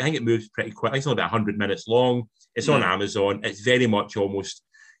time. I think it moves pretty quick. It's only about 100 minutes long. It's on Amazon. It's very much almost.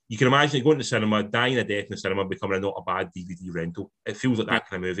 You can imagine it going to the cinema, dying a death in the cinema, becoming a not a bad DVD rental. It feels like that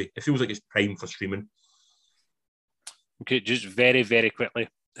kind of movie. It feels like it's prime for streaming. Okay, just very, very quickly.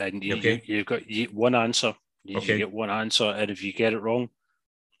 And you've got one answer. You get one answer, and if you get it wrong,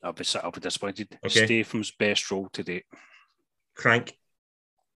 I'll be disappointed. Okay. Statham's best role to date. Crank.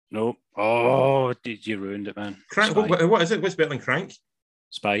 No. Oh, did you ruined it, man? Crank. What is it? What's better than Crank?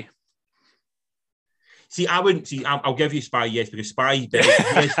 Spy. See, I wouldn't see. I'll give you Spy, yes, because Spy. He's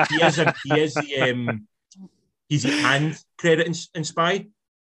the hand credit in Spy.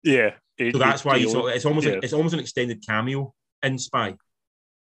 Yeah. So that's why it's almost like it's almost an extended cameo in Spy.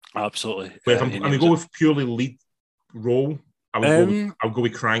 Absolutely. But if I'm going to go with purely lead role, I'll go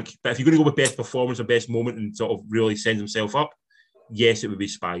with Crank. But if you're going to go with best performance or best moment and sort of really send himself up, yes, it would be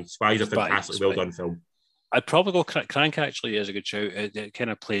Spy. Spy is a fantastically well done film. I'd probably go Crank. Actually, is a good shout. It kind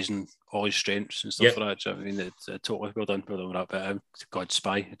of plays in all his strengths and stuff like that. I mean, it's totally well done with that. But God,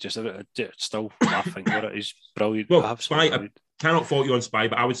 Spy, just still laughing at it. He's brilliant. Well, Spy, brilliant. I cannot fault you on Spy,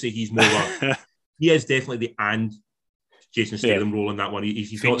 but I would say he's more. He is definitely the Jason Statham role in that one.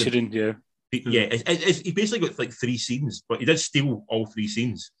 He's featuring, he basically got like 3 scenes, but he did steal all 3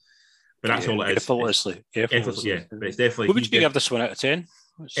 scenes. But that's all it is. Effortlessly. But it's definitely. What would you give this one out of 10?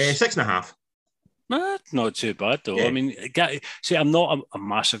 6.5. Not too bad though. Yeah. I mean, see, I'm not a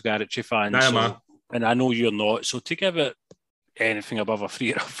massive Guy Ritchie fan, and I know you're not. So to give it anything above a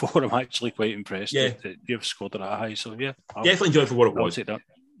 3 or a 4, I'm actually quite impressed that you've scored it that high. So definitely enjoy it for what it was. I'll take that.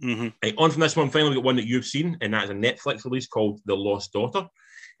 Right, on from this one, finally we got one that you've seen, and that is a Netflix release called The Lost Daughter,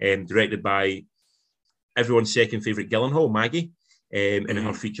 directed by everyone's second favourite Gyllenhaal, Maggie. In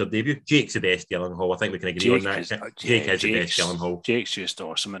her feature debut. Jake's the best Gyllenhaal. I think we can agree on that. Jake is the best Gyllenhaal. Jake's just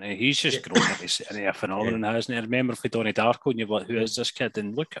awesome, and he's just grown into a phenomenon, hasn't he? I remember for Donnie Darko, and you're like, who is this kid?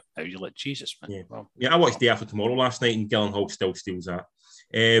 And look at how you're like, Jesus, man. I watched Day After Tomorrow last night, and Gyllenhaal still steals that.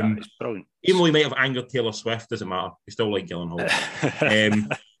 It's brilliant. Even though he might have angered Taylor Swift, doesn't matter. We still like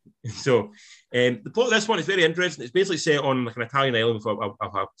Gyllenhaal. So the plot of this one is very interesting. It's basically set on like an Italian island with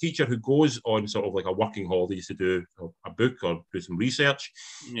a teacher who goes on sort of like a working holiday to do a book or do some research.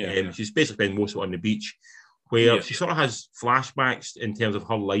 She's basically spending most of it on the beach, where she sort of has flashbacks in terms of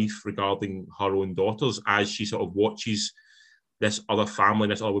her life regarding her own daughters as she sort of watches this other family,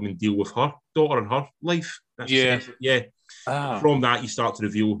 this other woman deal with her daughter and her life. From that, you start to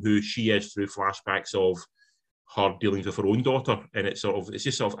reveal who she is through flashbacks of her dealings with her own daughter, and it's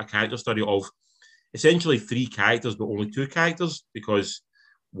just sort of a character study of essentially 3 characters, but only 2 characters because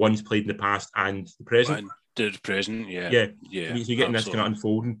one's played in the past and the present. The present, yeah. So you're getting this kind of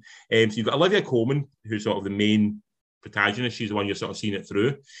unfolding. So you've got Olivia Colman, who's sort of the main protagonist. She's the one you're sort of seeing it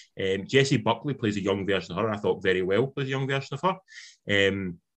through. Jessie Buckley plays a young version of her. I thought very well plays a young version of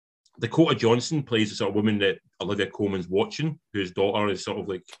her. Dakota Johnson plays the sort of woman that Olivia Colman's watching, whose daughter is sort of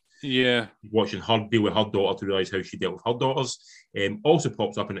like watching her deal with her daughter to realise how she dealt with her daughters. Also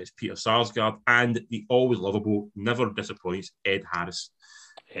pops up, and it's Peter Sarsgaard, and the always lovable, never disappoints Ed Harris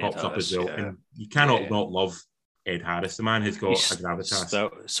pops up as well. And you cannot not love Ed Harris. The man has got a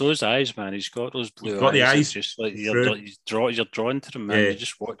gravitas. So his eyes, man. He's got those blue eyes. He's got the eyes. Just like you're drawn to them, man. You're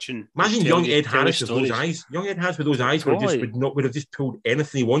just watching. Imagine young Ed Harris with those eyes. Young Ed Harris with those eyes would have just pulled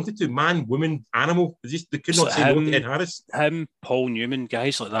anything he wanted to. Man, woman, animal. They could not say no to Ed Harris. Him, Paul Newman,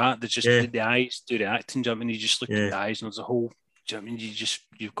 guys like that. They just the eyes do the acting. I mean, you just look at the eyes, and there's a whole. I mean,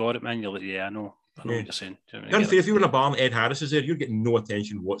 you've got it, man. You're like, I know what you're saying. Unfair. If you were in a bar and Ed Harris is there, you're getting no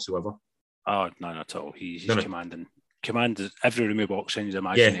attention whatsoever. Oh, no, not at all. He's commanding every room he walks in. You'd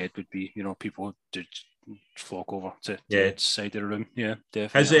imagine Ed would be, people would flock over to the side of the room. Yeah,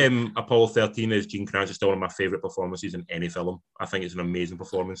 definitely. His Apollo 13 as Gene Kranz is still one of my favourite performances in any film. I think it's an amazing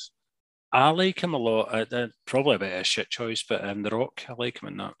performance. I like him a lot. Probably a bit of a shit choice, but The Rock, I like him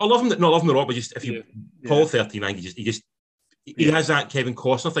in that. I love him. Not loving The Rock, but just Apollo 13, I think he has that Kevin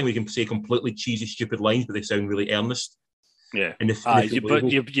Costner thing where you can say completely cheesy, stupid lines, but they sound really earnest. Yeah, but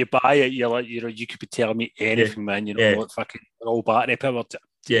you buy it. You're like, you could be telling me anything, man. What fucking all battery power.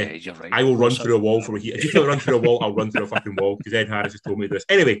 You're right. I will run through a wall for a heat. If you tell me to run through a wall, I'll run through a fucking wall because Ed Harris has told me this.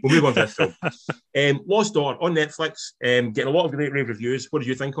 Anyway, we'll move on to this film. Lost Daughter on Netflix, getting a lot of great rave reviews. What did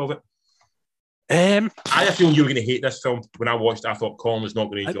you think of it? I had a feeling you were going to hate this film. When I watched it, I thought Colin was not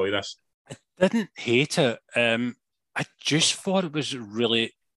going to enjoy this. I didn't hate it. I just thought it was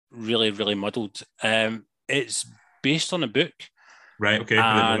really, really, really muddled. It's based on a book. Right, okay.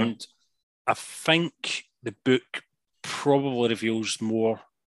 And I think the book probably reveals more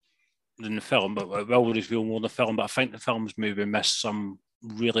than the film, but it will reveal more than the film, but I think the film's maybe missed some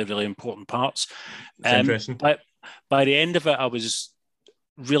really, really important parts. Interesting. But by the end of it, I was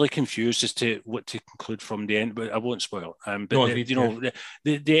really confused as to what to conclude from the end, but I won't spoil it.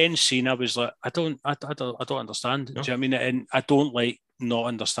 The end scene, I was like, I don't understand. No. Do you know what I mean? And I don't like not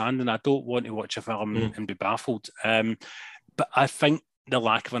understanding. I don't want to watch a film and be baffled. But I think the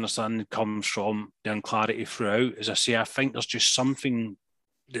lack of understanding comes from the unclarity throughout. As I say, I think there's just something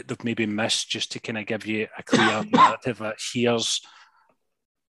that they've maybe missed just to kind of give you a clear narrative that here's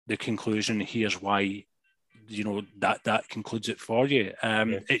the conclusion, here's why, that concludes it for you.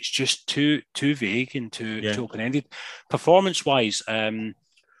 It's just too vague and too open-ended. Performance-wise,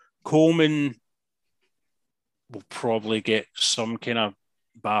 Coleman will probably get some kind of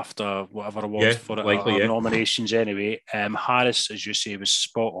BAFTA, whatever awards for it, likely, nominations anyway. Harris, as you say, was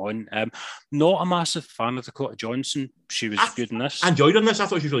spot on. Not a massive fan of Dakota Johnson. She was good in this. I enjoyed her in this. I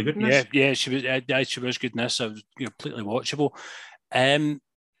thought she was really good in this. Yeah, she was good in this. It was completely watchable. And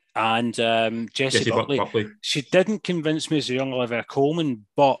Jessie Buckley, she didn't convince me as a young Olivia Colman,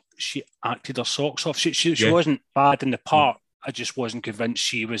 but she acted her socks off. She wasn't bad in the part. I just wasn't convinced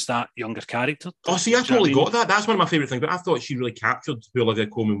she was that younger character. Oh, see, I totally got that. That's one of my favourite things. But I thought she really captured who Olivia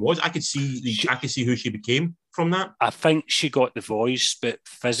Colman was. I could see who she became from that. I think she got the voice, but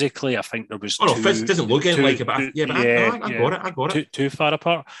physically, I think there was. It doesn't look anything like it. But I got it. Too far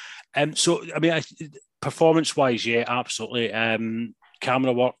apart. So I mean, performance-wise, yeah, absolutely.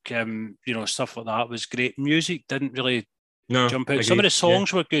 Camera work, stuff like that was great. Music didn't really. No, jump out. Some of the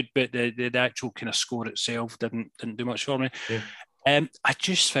songs were good, but the actual kind of score itself didn't do much for me. Yeah. I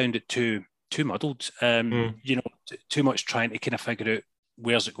just found it too muddled. Too much trying to kind of figure out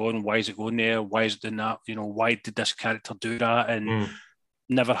where's it going, why is it going there, why is it doing that, why did this character do that, and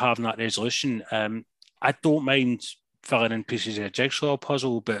never having that resolution. I don't mind filling in pieces of a jigsaw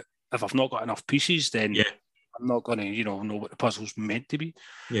puzzle, but if I've not got enough pieces, then I'm not going to, know what the puzzle's meant to be.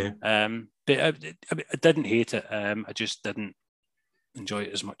 Yeah. But I didn't hate it. I just didn't enjoy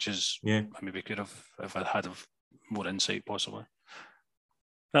it as much as I maybe could have if I had more insight, possibly.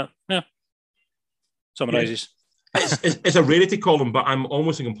 But, yeah. Summarises. It's a rarity, Colin, but I'm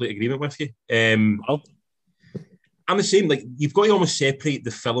almost in complete agreement with you. I'm the same. Like, you've got to almost separate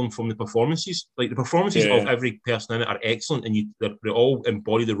the film from the performances. Like, the performances of every person in it are excellent, and they all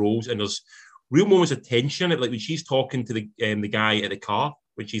embody the roles, and there's real moments of tension. Like when she's talking to the guy at the car,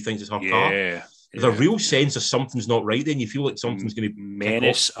 when she thinks it's her car. There's a real sense of something's not right. Then you feel like something's going to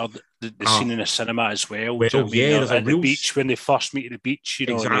menace. Or the scene in the cinema as well. There's a real beach when they first meet at the beach.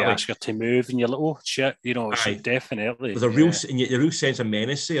 They ask her to move, and you're like, oh shit, definitely. There's a real sense of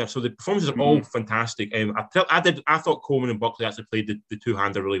menace there. So the performances are all fantastic. I thought Colman and Buckley actually played the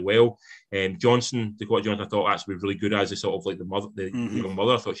two-hander really well. Dakota Johnson, I thought actually was really good as a sort of like the mother, the young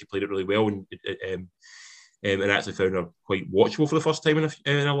mother. I thought she played it really well, and actually found her quite watchable for the first time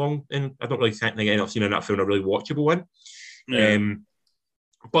in a long. And I don't really think I've seen her in that film a really watchable one. Yeah.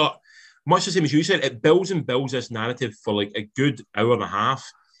 But much the same as you said, it builds this narrative for like a good hour and a half,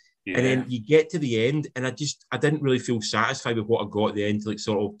 and then you get to the end, and I didn't really feel satisfied with what I got at the end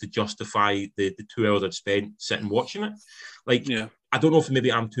to justify the 2 hours I'd spent sitting watching it. I don't know if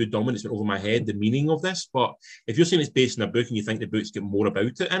maybe I'm too dumb and it's went over my head, the meaning of this, but if you're saying it's based on a book and you think the book's got more about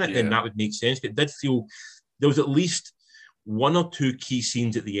it in it, then that would make sense. But it did feel there was at least one or two key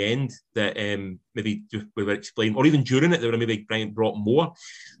scenes at the end that maybe we were explained, or even during it, they were maybe brought more.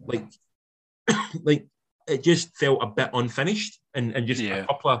 Like it just felt a bit unfinished, and just a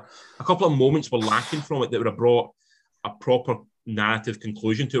couple of moments were lacking from it that would have brought a proper narrative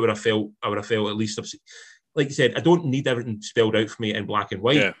conclusion to it. I would have felt at least. Like you said, I don't need everything spelled out for me in black and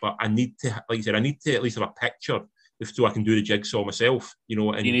white, but I need to, like you said, I need to at least have a picture so I can do the jigsaw myself,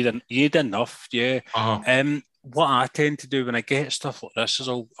 And you need enough, what I tend to do when I get stuff like this is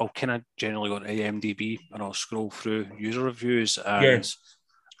I'll kind of generally go to IMDb and I'll scroll through user reviews, and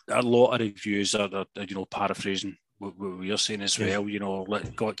a lot of reviews are paraphrasing what you're saying as well.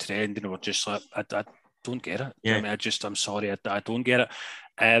 Got to the end and we're just like, I don't get it. Yeah. I mean, I'm sorry, I don't get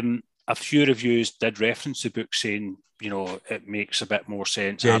it. A few reviews did reference the book, saying it makes a bit more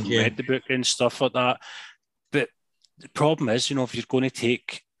sense. I haven't read the book and stuff like that, but the problem is, if you're going to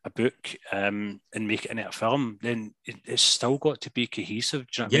take a book and make it into a film, then it's still got to be cohesive.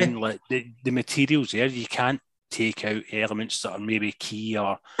 Do you know what I mean? Like the materials there, you can't take out elements that are maybe key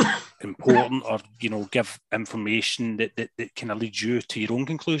or important, or give information that kind of leads you to your own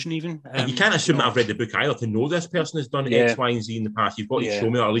conclusion. Even you can't assume that I've read the book either to know this person has done X, Y, and Z in the past. You've got to show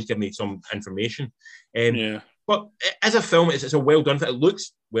me, or at least give me some information. But as a film, it's a well done. It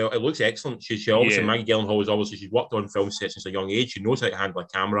looks excellent. She obviously, Maggie Gyllenhaal is obviously, she's worked on film sets since a young age. She knows how to handle a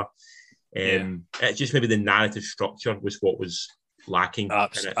camera. It's just maybe the narrative structure was what was lacking.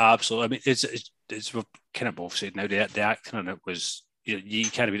 Absolutely. I mean, it's we're kind of both said now. The acting in it was, you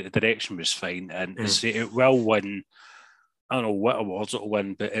can't be, the direction was fine, and it will win. I don't know what awards it'll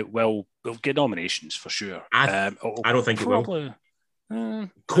win, but it'll get nominations for sure. I don't think probably, it will.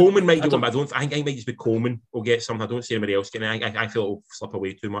 Colman might get one, but I think it might just be Colman will get something. I don't see anybody else getting it. I feel it'll slip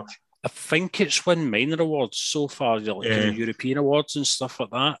away too much. I think it's won minor awards so far, like European awards and stuff like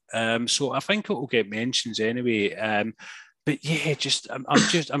that. So I think it will get mentions anyway. But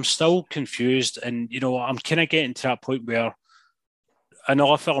I'm still confused, and I'm kind of getting to that point where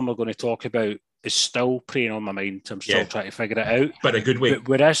another film we're going to talk about is still preying on my mind. I'm still trying to figure it out, but a good way.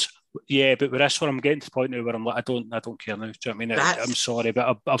 Whereas Yeah, but with this one, I'm getting to the point now where I'm like, I don't care now. Do you know what I mean? I'm sorry,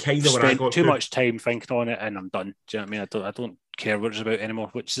 but I've spent too much time thinking on it, and I'm done. Do you know what I mean? I don't care what it's about anymore,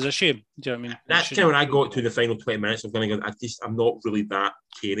 which is a shame. Do you know what I mean? That's kind of when I got to the final 20 minutes. I'm going to go. I'm not really that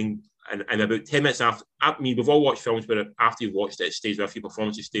caring. And about 10 minutes after, I mean, we've all watched films where after you've watched it stays with you,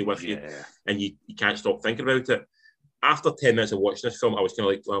 performances stay with you, and you can't stop thinking about it. After 10 minutes of watching this film, I was kind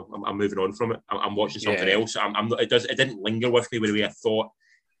of like, well, I'm moving on from it. I'm watching something else. I'm not. It didn't linger with me the way I thought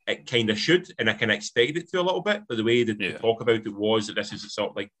it kind of should, and I kind of expected it to a little bit. But the way the talk about it was that this is sort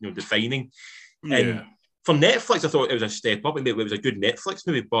of like defining. And for Netflix, I thought it was a step up. It was a good Netflix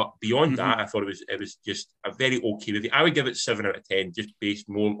movie, but beyond that, I thought it was just a very okay movie. I would give it 7 out of 10, just based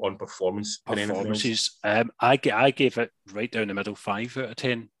more on performances. I gave it right down the middle, 5 out of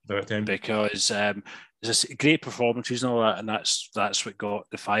 10. 5 out of 10. Because there's great performances and all that, and that's what got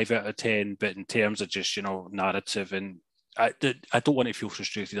the 5 out of 10. But in terms of just narrative, and I don't want to feel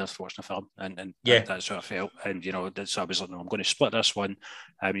frustrated after watching the film, and that's how I felt. And so I was like, no, I'm going to split this one.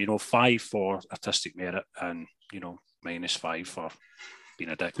 5 for artistic merit, and -5 for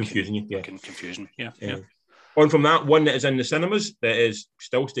being a dick. Confusing you, confusing. Yeah. On from that, one that is in the cinemas, that is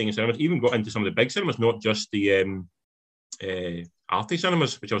still staying in cinemas, even got into some of the big cinemas, not just the Arte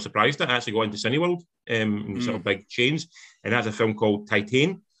cinemas, which I was surprised at. I actually got into Cineworld, in sort of big chains, and that's a film called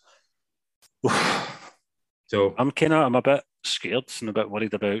Titane. So I'm a bit scared and a bit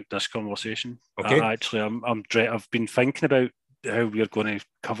worried about this conversation. Okay. I've been thinking about how we're going to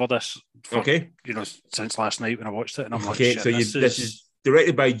cover this. Since last night when I watched it, and I'm like, okay. So this is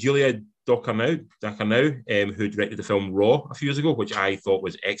directed by Julia Ducournau, who directed the film Raw a few years ago, which I thought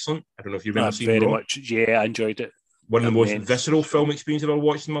was excellent. I don't know if you remember seeing Raw. Much. Yeah, I enjoyed it. One of the most visceral film experiences I've ever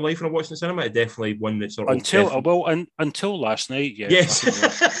watched in my life when I watched in the cinema. It definitely one that sort of until last night. Yeah. Yes.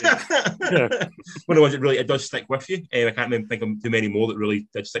 One of the ones that really it does stick with you. I can't think of too many more that really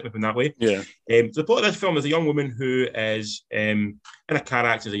did stick with me in that way. Yeah. So the plot of this film is a young woman who is in a car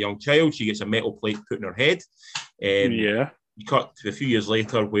accident as a young child. She gets a metal plate put in her head. You cut to a few years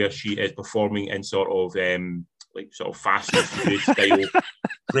later where she is performing in sort of Fast and Furious style,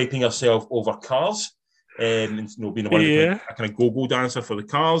 draping herself over cars. And being a kind of go-go dancer for the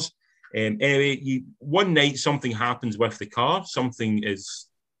cars. Anyway, one night something happens with the car.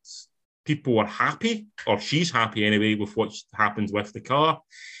 People are happy, or she's happy anyway, with what happens with the car.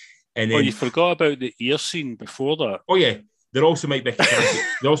 And then, you forgot about the ear scene before that. Oh yeah, there also might be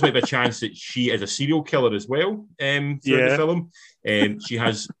a chance that she is a serial killer as well. Through the film,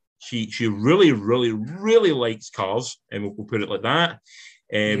 she really, really, really likes cars, and we'll put it like that.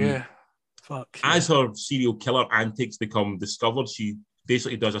 As her serial killer antics become discovered, she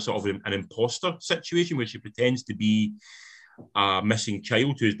basically does a sort of an imposter situation where she pretends to be a missing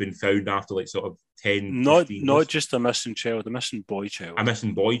child who's been found after 10, not 15 not years. Just a missing child, a missing boy child. A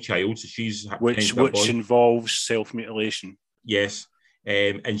missing boy child. So she's which involves self-mutilation. Yes.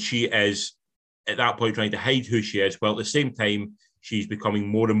 And she is at that point trying to hide who she is, while at the same time she's becoming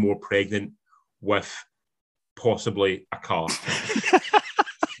more and more pregnant with possibly a car.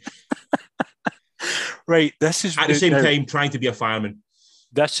 Right, this is at the same time trying to be a fireman.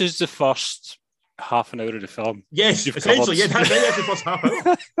 This is the first half an hour of the film. Yes, essentially, that's the first half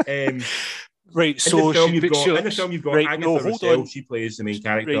hour. Right, so in the film you've got Agatha Rousselle. She plays the main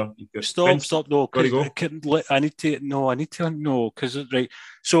character. Right. Stop, no. I need to know because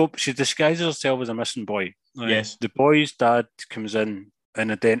So she disguises herself as a missing boy. Right? Yes. The boy's dad comes in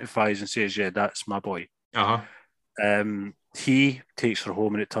and identifies and says, "Yeah, that's my boy." He takes her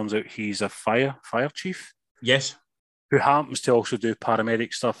home, and it turns out he's a fire chief. Yes, who happens to also do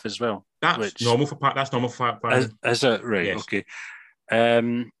paramedic stuff as well. That's normal for paramedic. Is it right? Yes. Okay.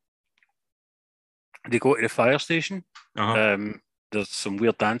 They go to the fire station. There's some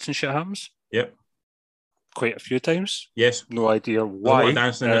weird dancing shit happens. Yep. Quite a few times. Yes. No idea why. More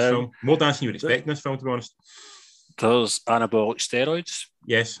dancing in this film. More dancing you would expect in this film, to be honest. There's anabolic steroids.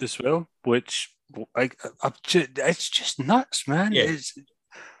 Yes. As well, which it's just nuts, man. Yeah. It's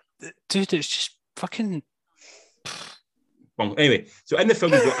just fucking. Well, anyway, so in the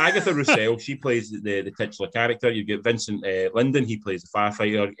film you've got Agatha Rousselle. She plays the titular character. You've got Vincent Linden. He plays the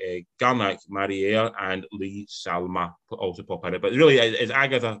firefighter. Garnack Marier and Lee Salma also pop in it. But really, it's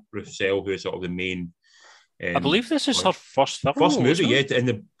Agatha Rousselle who is sort of the main. I believe this is her first movie,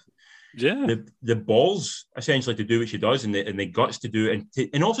 yeah. And the balls essentially to do what she does, and the guts to do it,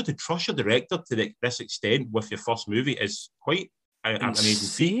 and also to trust your director to this extent with your first movie is quite an amazing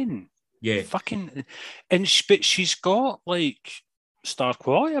feat. Yeah, fucking, but she's got like star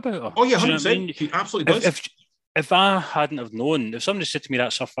quality about her. Oh yeah, 100%. She absolutely does. if I hadn't have known, if somebody said to me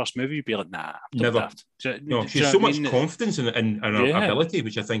that's her first movie, you'd be like, nah, never. No, she's so much confidence in her ability,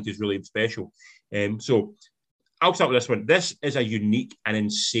 which I think is really special. So I'll start with this one. This is a unique and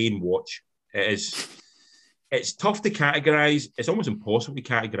insane watch. It's tough to categorize. It's almost impossible to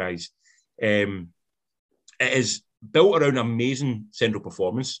categorize. It is built around an amazing central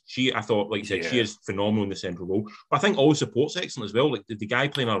performance. I thought, like you said, she is phenomenal in the central role. But I think all the support's excellent as well. Like the guy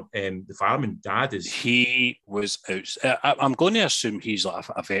playing her, the fireman dad is. He was out. I'm going to assume he's like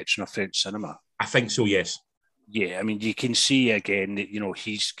a veteran of French cinema. I think so. Yes. Yeah, I mean, you can see again that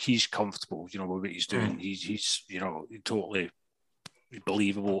he's comfortable. With what he's doing. He's totally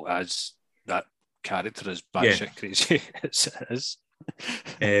believable as that character is batshit crazy as it is.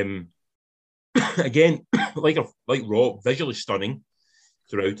 Again, like Raw, visually stunning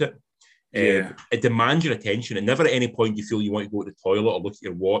throughout it. It demands your attention, and never at any point you feel you want to go to the toilet or look at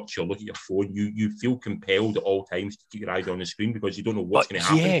your watch or look at your phone. You feel compelled at all times to keep your eyes on the screen because you don't know what's going to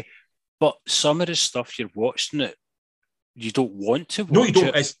happen. Yeah, but some of the stuff you're watching it, you don't want to watch. No, you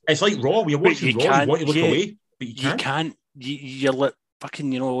don't. It's like Raw. When you're watching Raw, you want to look away, but you can't. You can't. You're like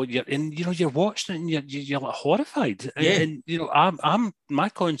fucking, you're watching it and you're like horrified. Yeah. And I'm my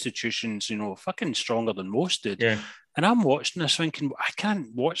constitution's fucking stronger than most did. Yeah. And I'm watching this thinking, I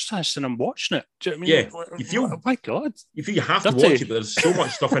can't watch this, and I'm watching it. Do you know what I mean? Yeah. You feel, oh my God. You feel you have to watch it, but there's so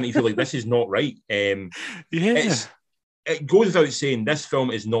much stuff in it. You feel like this is not right. It goes without saying this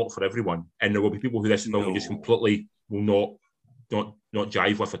film is not for everyone, and there will be people who this film will just completely will not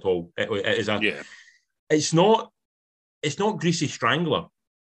jive with at all. It is It's not Greasy Strangler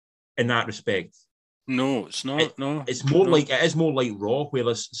in that respect. No, it's not. It's more like it is more like Raw,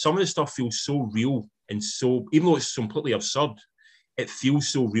 where some of the stuff feels so real and so, even though it's completely absurd, it feels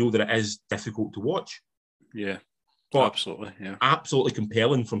so real that it is difficult to watch. Yeah, but absolutely. Yeah, absolutely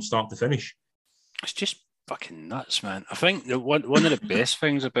compelling from start to finish. It's just fucking nuts, man. I think that one of the best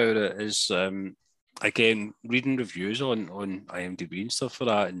things about it is, again, reading reviews on IMDb and stuff for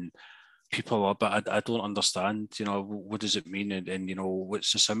that, and people are, but I don't understand, what does it mean, and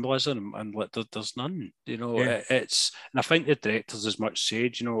what's the symbolism, and what there's none, it's, and I think the directors as much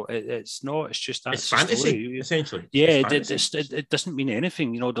said, it's not, it's just that it's fantasy story. Essentially. It doesn't mean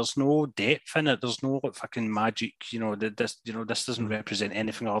anything, there's no depth in it, there's no fucking magic, this doesn't represent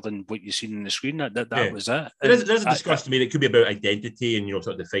anything other than what you seen on the screen. That was it. There's a discussion to me. It could be about identity and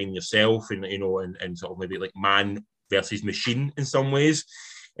sort of defining yourself, and and sort of maybe like man versus machine in some ways.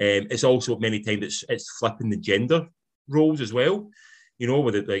 It's also many times it's flipping the gender roles as well,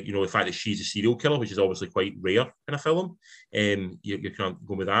 with it, the fact that she's a serial killer, which is obviously quite rare in a film. You can't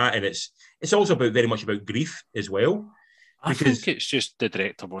go with that, and it's also very much about grief as well. I think it's just the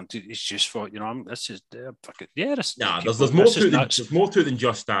director wanted. It's just for this is fucking there's more to it. There's more to it than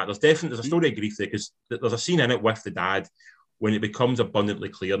just that. There's a story of grief there, because there's a scene in it with the dad when it becomes abundantly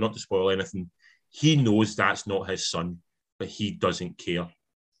clear, not to spoil anything, he knows that's not his son, but he doesn't care.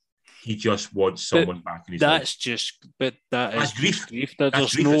 He just wants someone back in his life. That's grief.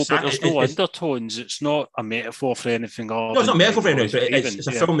 There's no undertones. It's not a metaphor for anything. No, it's not a metaphor for anything, but it's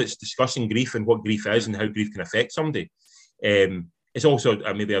a film that's discussing grief and what grief is and how grief can affect somebody. It's also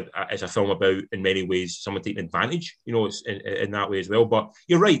it's a film about, in many ways, someone taking advantage, it's in that way as well. But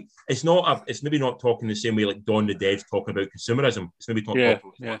you're right. It's maybe not talking the same way like Dawn of the Dead's talking about consumerism. It's maybe talking at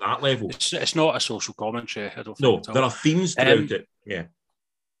that level. It's not a social commentary. I don't think. No, there are themes throughout it. Yeah.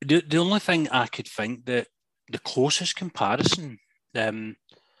 The only thing I could think that the closest comparison that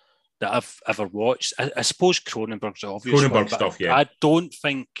I've ever watched, I suppose Cronenberg's obvious. Cronenberg stuff, yeah. I don't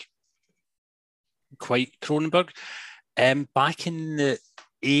think quite Cronenberg. Back in the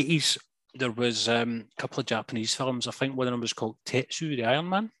 80s, there was a couple of Japanese films. I think one of them was called Tetsu, the Iron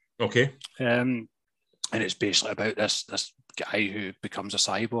Man. Okay. And it's basically about this guy who becomes a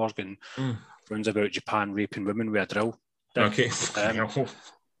cyborg and runs about Japan raping women with a drill. Okay.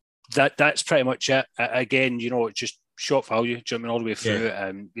 That's pretty much it. Again, it's just shot value, jumping all the way through it,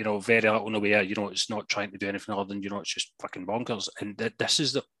 and very little in the way. It's not trying to do anything other than it's just fucking bonkers. And this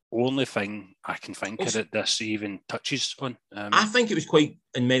is the only thing I can think of that this even touches on. I think it was quite,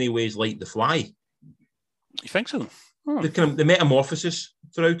 in many ways, like The Fly. You think so? Oh. The metamorphosis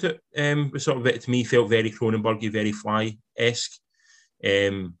throughout it was sort of, to me, felt very Cronenbergy, very Fly-esque.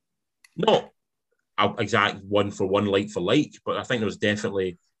 Not an exact one for one, like for like, but I think there was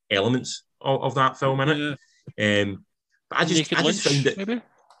definitely elements of that film in it. But I just found it, maybe?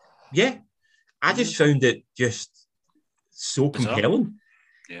 Yeah, I just found it just so compelling.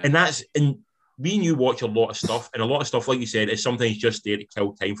 Yeah. And me and you watch a lot of stuff, and a lot of stuff, like you said, is sometimes just there to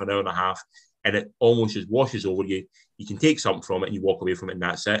kill time for an hour and a half, and it almost just washes over you. You can take something from it and you walk away from it, and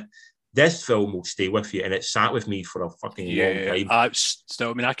that's it. this film will stay with you, and it sat with me for a fucking long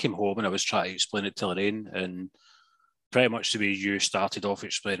time. I came home and I was trying to explain it to Lorraine, and pretty much the way you started off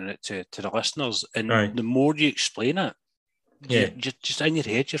explaining it to the listeners, and the more you explain it, you're just in your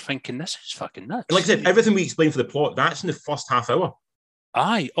head, you're thinking, this is fucking nuts. Like I said, everything we explained for the plot, that's in the first half hour.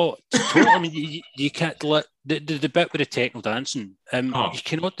 Totally. I mean, you can't let the bit with the techno dancing. You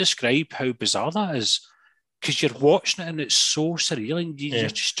cannot describe how bizarre that is, because you're watching it and it's so surreal, and you're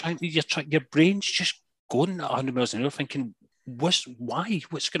just your brain's just going at 100 miles an hour, thinking, what's going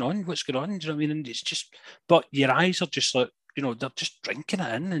on? Do you know what I mean? And it's just, but your eyes are just like, they're just drinking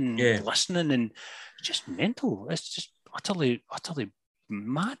it in and listening, and it's just mental. It's just utterly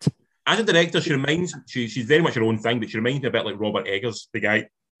mad. As a director, she's very much her own thing, but she reminds me a bit like Robert Eggers, the guy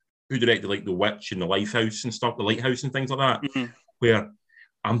who directed like The Witch and The Lighthouse and stuff, like that, where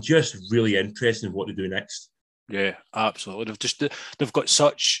I'm just really interested in what to do next. Yeah, absolutely. They've got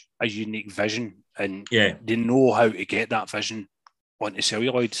such a unique vision, and they know how to get that vision onto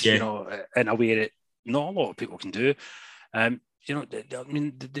celluloid, in a way that not a lot of people can do. I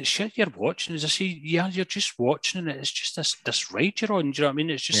mean, the shit you're watching, as I say, you're just watching it. It's just this ride you're on. Do you know what I mean?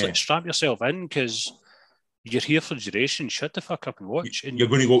 It's just like strap yourself in, because you're here for the duration. Shut the fuck up and watch. You're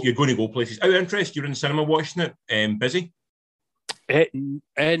going to go places. Out of interest, you're in the cinema watching it. Busy?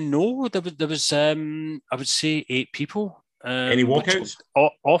 No, there was I would say 8 people. Any walkouts?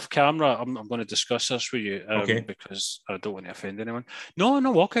 Off camera, I'm going to discuss this with you because I don't want to offend anyone. No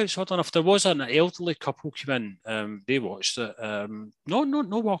walkouts. Hold on. If there was an elderly couple come in, they watched it. No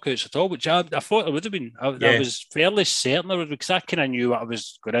walkouts at all. Which I thought it would have been. I was fairly certain there would, because I kind of knew what I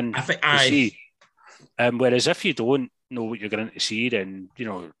was going in to see. Whereas if you don't know what you're going to see, then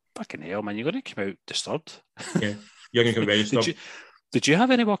fucking hell, man, you're going to come out disturbed. Yeah, you're going to come out disturbed. Did you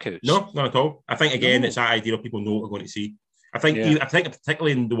have any walkouts? No, not at all. I think again, it's that idea of people know what they're going to see. I think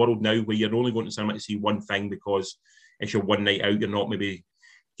particularly in the world now, where you're only going to cinema to see one thing because it's your one night out, you're not maybe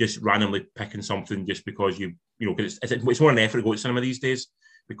just randomly picking something just because because it's more an effort to go to cinema these days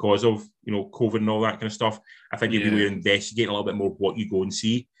because of COVID and all that kind of stuff. I think you'll be investigating a little bit more what you go and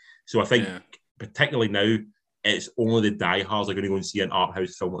see. So I think particularly now, it's only the diehards are going to go and see an art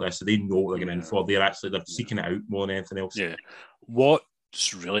house film like this, so they know what they're going in for. They're seeking it out more than anything else. Yeah.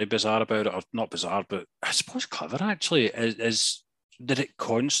 What's really bizarre about it, or not bizarre, but I suppose clever actually, is that it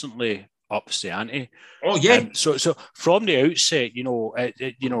constantly ups the ante. Oh yeah. So from the outset,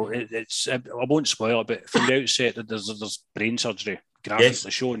 it's I won't spoil it, but from the outset that there's brain surgery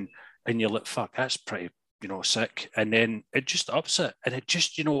graphically shown, and you're like, fuck, that's pretty sick, and then it just ups it, and it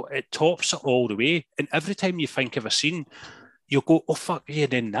just it tops it all the way. And every time you think of a scene, you'll go, oh fuck yeah,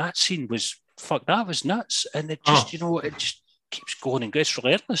 then that scene was that was nuts, and it just it just keeps going and it's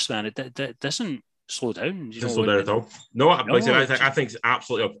relentless, man. It doesn't slow down. Doesn't slow down at all. No, I think it's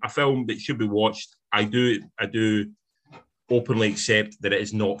absolutely a film that should be watched. I do openly accept that it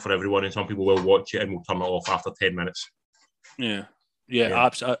is not for everyone, and some people will watch it and will turn it off after 10 minutes. Yeah,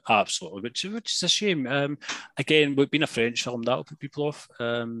 absolutely. Which is a shame. Again, with being a French film, that'll put people off.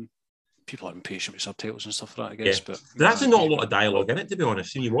 People are impatient with subtitles and stuff like that, I guess. But there's actually not a lot of dialogue in it, to be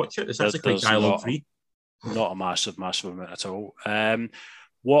honest. When you watch it, it's actually quite dialogue-free. Not a massive amount at all.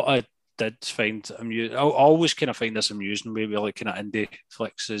 What I did find amusing, I always kind of find this amusing, maybe like kind of indie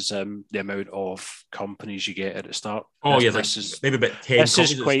flicks, is the amount of companies you get at the start. This is maybe about 10 companies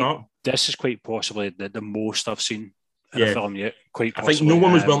at the start. This is quite possibly the most I've seen in a film yet. Quite possibly. I think no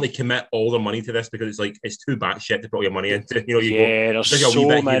one was willing to commit all their money to this because it's like it's too batshit to put your money into. There's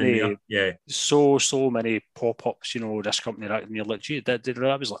so many. So many pop-ups. This company that, and you're like, gee,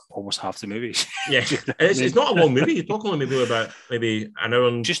 that was like almost half the movie. Yeah, it's not a long movie. You're talking maybe about an hour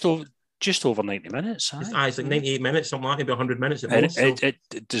and just over 90 minutes. It's like 98 minutes, something like that, maybe 100 minutes at most.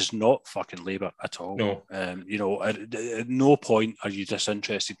 It does not fucking labour at all. No. At no point are you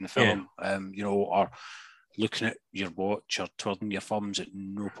disinterested in the film. Or looking at your watch or twirling your thumbs at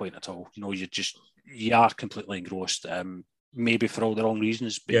no point at all. You are completely engrossed. Maybe for all the wrong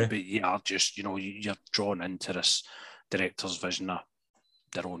reasons, but you are just, you're drawn into this director's vision of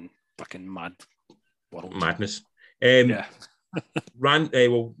their own fucking mad world. Madness.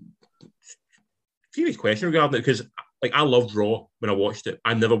 Serious question regarding it, because like I loved Raw when I watched it.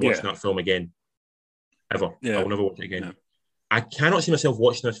 I'm never watching that film again. Ever. I will never watch it again. Yeah. I cannot see myself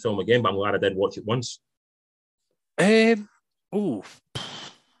watching this film again, but I'm glad I did watch it once.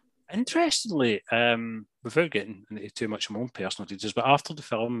 Interestingly, without getting into too much of my own personal details, but after the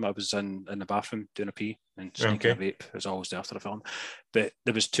film, I was in the bathroom doing a pee and sneaking a vape, as I always do after the film. But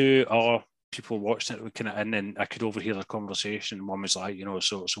there was 2 other people watched it, and then I could overhear the conversation. One was like,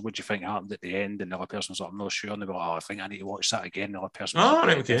 so what do you think happened at the end? And the other person was like, I'm not sure. And they were like, I think I need to watch that again. The other person was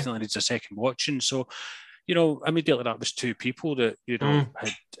like, definitely needs a second watching. So, immediately that was two people that,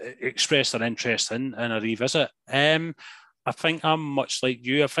 had expressed their interest in a revisit. I think I'm much like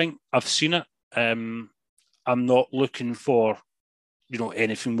you. I think I've seen it. I'm not looking for,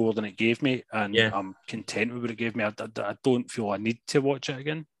 anything more than it gave me, and I'm content with what it gave me. I don't feel I need to watch it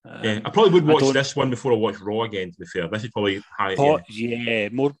again. I probably would watch this one before I watch Raw again, to be fair. This is probably high.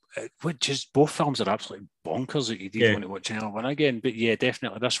 More, which is, both films are absolutely bonkers that you did want to watch another one again. But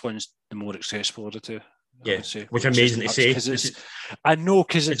definitely, this one's the more accessible of the two. Yeah, which is amazing to say. I know,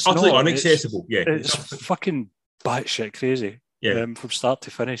 because it's utterly not inaccessible. It's fucking batshit crazy. From start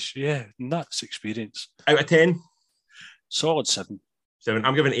to finish. Yeah, nuts experience. Out of 10? Solid 7. 7.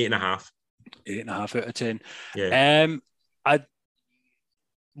 I'm giving 8.5. 8.5 out of 10. Yeah. I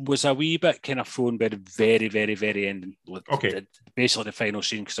was a wee bit kind of thrown by the very, very, very end. Basically the final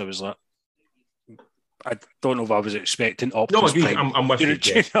scene, because I was like, I don't know if I was expecting Optimus Prime. I'm with you.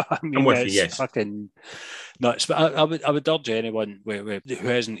 You know what I mean? I'm with you, yes. Fucking nuts. But I would urge anyone who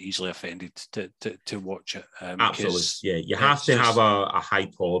isn't easily offended to watch it. Absolutely. Yeah, you have to have a high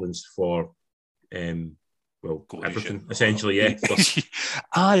tolerance for everything, shit. Essentially, yeah.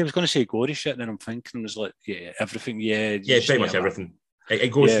 I was going to say gory shit, and then I'm thinking, it was like, everything, pretty much everything.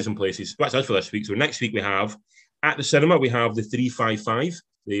 It goes to some places. That's us for this week. So next week we have, at the cinema, we have the 355,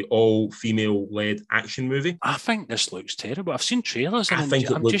 the all-female-led action movie. I think this looks terrible. I've seen trailers, and I think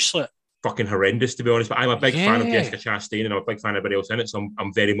it looks fucking horrendous, to be honest. But I'm a big fan of Jessica Chastain, and I'm a big fan of everybody else in it, so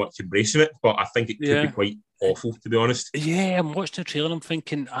I'm very much embracing it. But I think it could be quite awful, to be honest. Yeah, I'm watching the trailer and I'm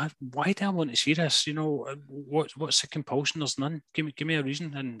thinking, why do I want to see this? What's the compulsion? There's none. Give me a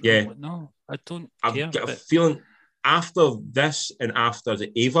reason. And no, I don't care. I've got a feeling after this and after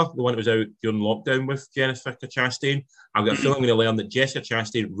the Ava, the one that was out during lockdown with Jessica Chastain, I've got a feeling I'm going to learn that Jessica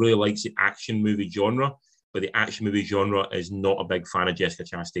Chastain really likes the action movie genre, but the action movie genre is not a big fan of Jessica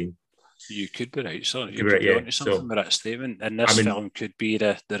Chastain. You could be right, so you could be onto something with that statement, and this film could be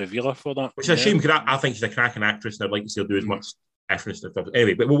the revealer for that. Which is a shame, because I think she's a cracking actress, and I'd like to see her do as much difference.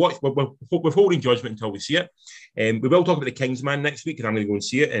 Anyway, but we're holding judgment until we see it. We will talk about The Kingsman next week, because I'm going to go and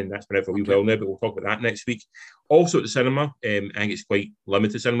see it, and that's been out for a wee while now, but we'll talk about that next week. Also at the cinema, I think it's quite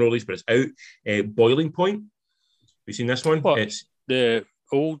limited cinema release, but it's out. Boiling Point. Have you seen this one? It's the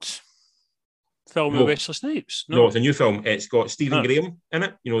old film with Wesley Snipes. No, it's a new film. It's got Stephen Graham in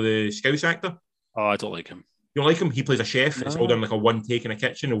it, the Scouse actor. Oh, I don't like him. You don't like him? He plays a chef. No. It's all done like a one take in a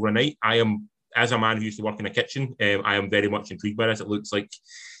kitchen over a night. I am, as a man who used to work in a kitchen, I am very much intrigued by this. It looks like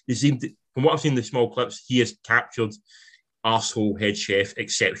they seem to, from what I've seen in the small clips, he has captured arsehole head chef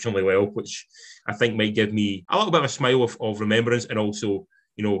exceptionally well, which I think might give me a little bit of a smile of remembrance, and also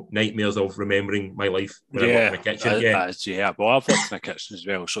nightmares of remembering my life when I worked in a kitchen. Well, I've worked in a kitchen as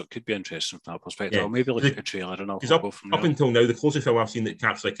well, so it could be interesting from that perspective. I'll maybe look at a trailer and I'll go from there. Up until now, the closest film I've seen that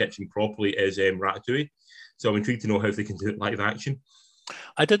captures a kitchen properly is Ratatouille, so I'm intrigued to know how they can do it live action.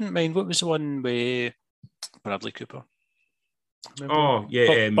 I didn't mind. What was the one with Bradley Cooper? Remember? Oh,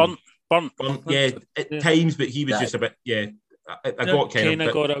 yeah. Burnt. At times, but he was just a bit, I got kind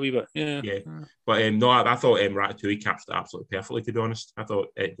of got a wee bit, But no, I thought Ratatouille captured it absolutely perfectly, to be honest. I thought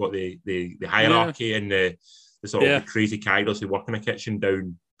it got the hierarchy and the sort of the crazy characters who work in a kitchen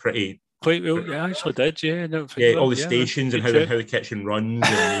down pretty quite well. Yeah, I actually did. All the stations and how the kitchen runs,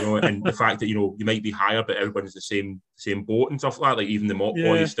 and and the fact that you might be hired, but everyone's the same boat and stuff like that. Like even the mop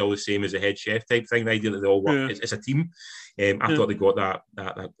boy is still the same as the head chef type thing. The idea that they all work, it's a team. I thought they got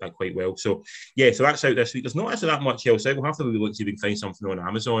that quite well. So so that's out this week. There's not actually that much else out. We'll have to look see if we can find something on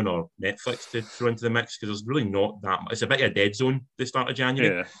Amazon or Netflix to throw into the mix, because there's really not that much. It's a bit of a dead zone the start of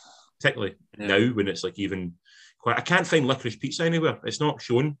January, particularly now when it's like even quite. I can't find Licorice Pizza anywhere. It's not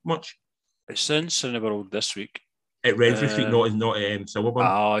showing much. It's in Cineworld this week. At Renfrew Street, not Silverburn.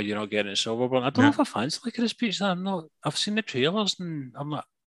 Oh, you're not getting it Silverburn. I don't know if I fancy Licorice Pizza. I've seen the trailers and I'm like,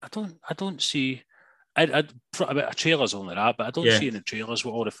 I don't see. A trailer's only that, but I don't see in the trailers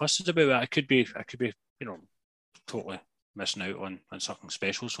what all the fuss is about. I could be, totally missing out on something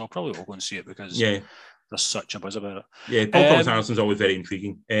special. So I'll probably go and see it, because there's such a buzz about it. Yeah, Paul Thomas Anderson's always very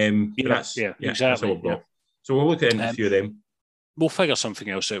intriguing. Exactly. That's all we've got. So we'll look at a few of them. We'll figure something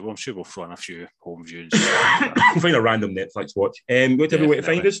else out. Well, I'm sure we'll throw in a few home views. We'll find a random Netflix watch. Go to every way to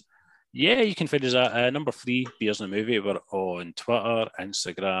find us. Yeah, you can find us at number 3, Beers in the Movie. We're on Twitter,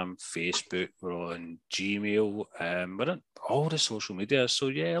 Instagram, Facebook. We're on Gmail. We're on all the social media. So,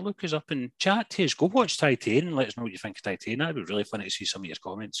 look us up and chat to us. Go watch Titane and let us know what you think of Titane. That'd be really funny to see some of your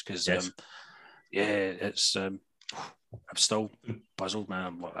comments, because, it's I'm still puzzled, man.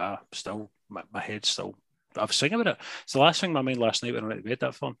 I'm like, my head's still. I was thinking about it. It's the last thing my mind last night when I went to bed,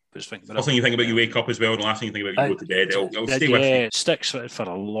 that film. I was thinking about first thing you think about, you wake up as well, and the last thing you think about, you go to bed. It'll stay with you. It sticks for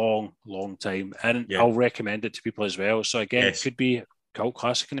a long, long time. And I'll recommend it to people as well. So again, it could be a cult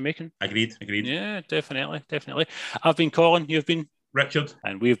classic in the making. Agreed. Yeah, definitely. I've been Colin, you've been Richard.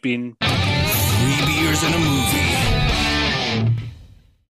 And we've been 3 Beers and a Movie.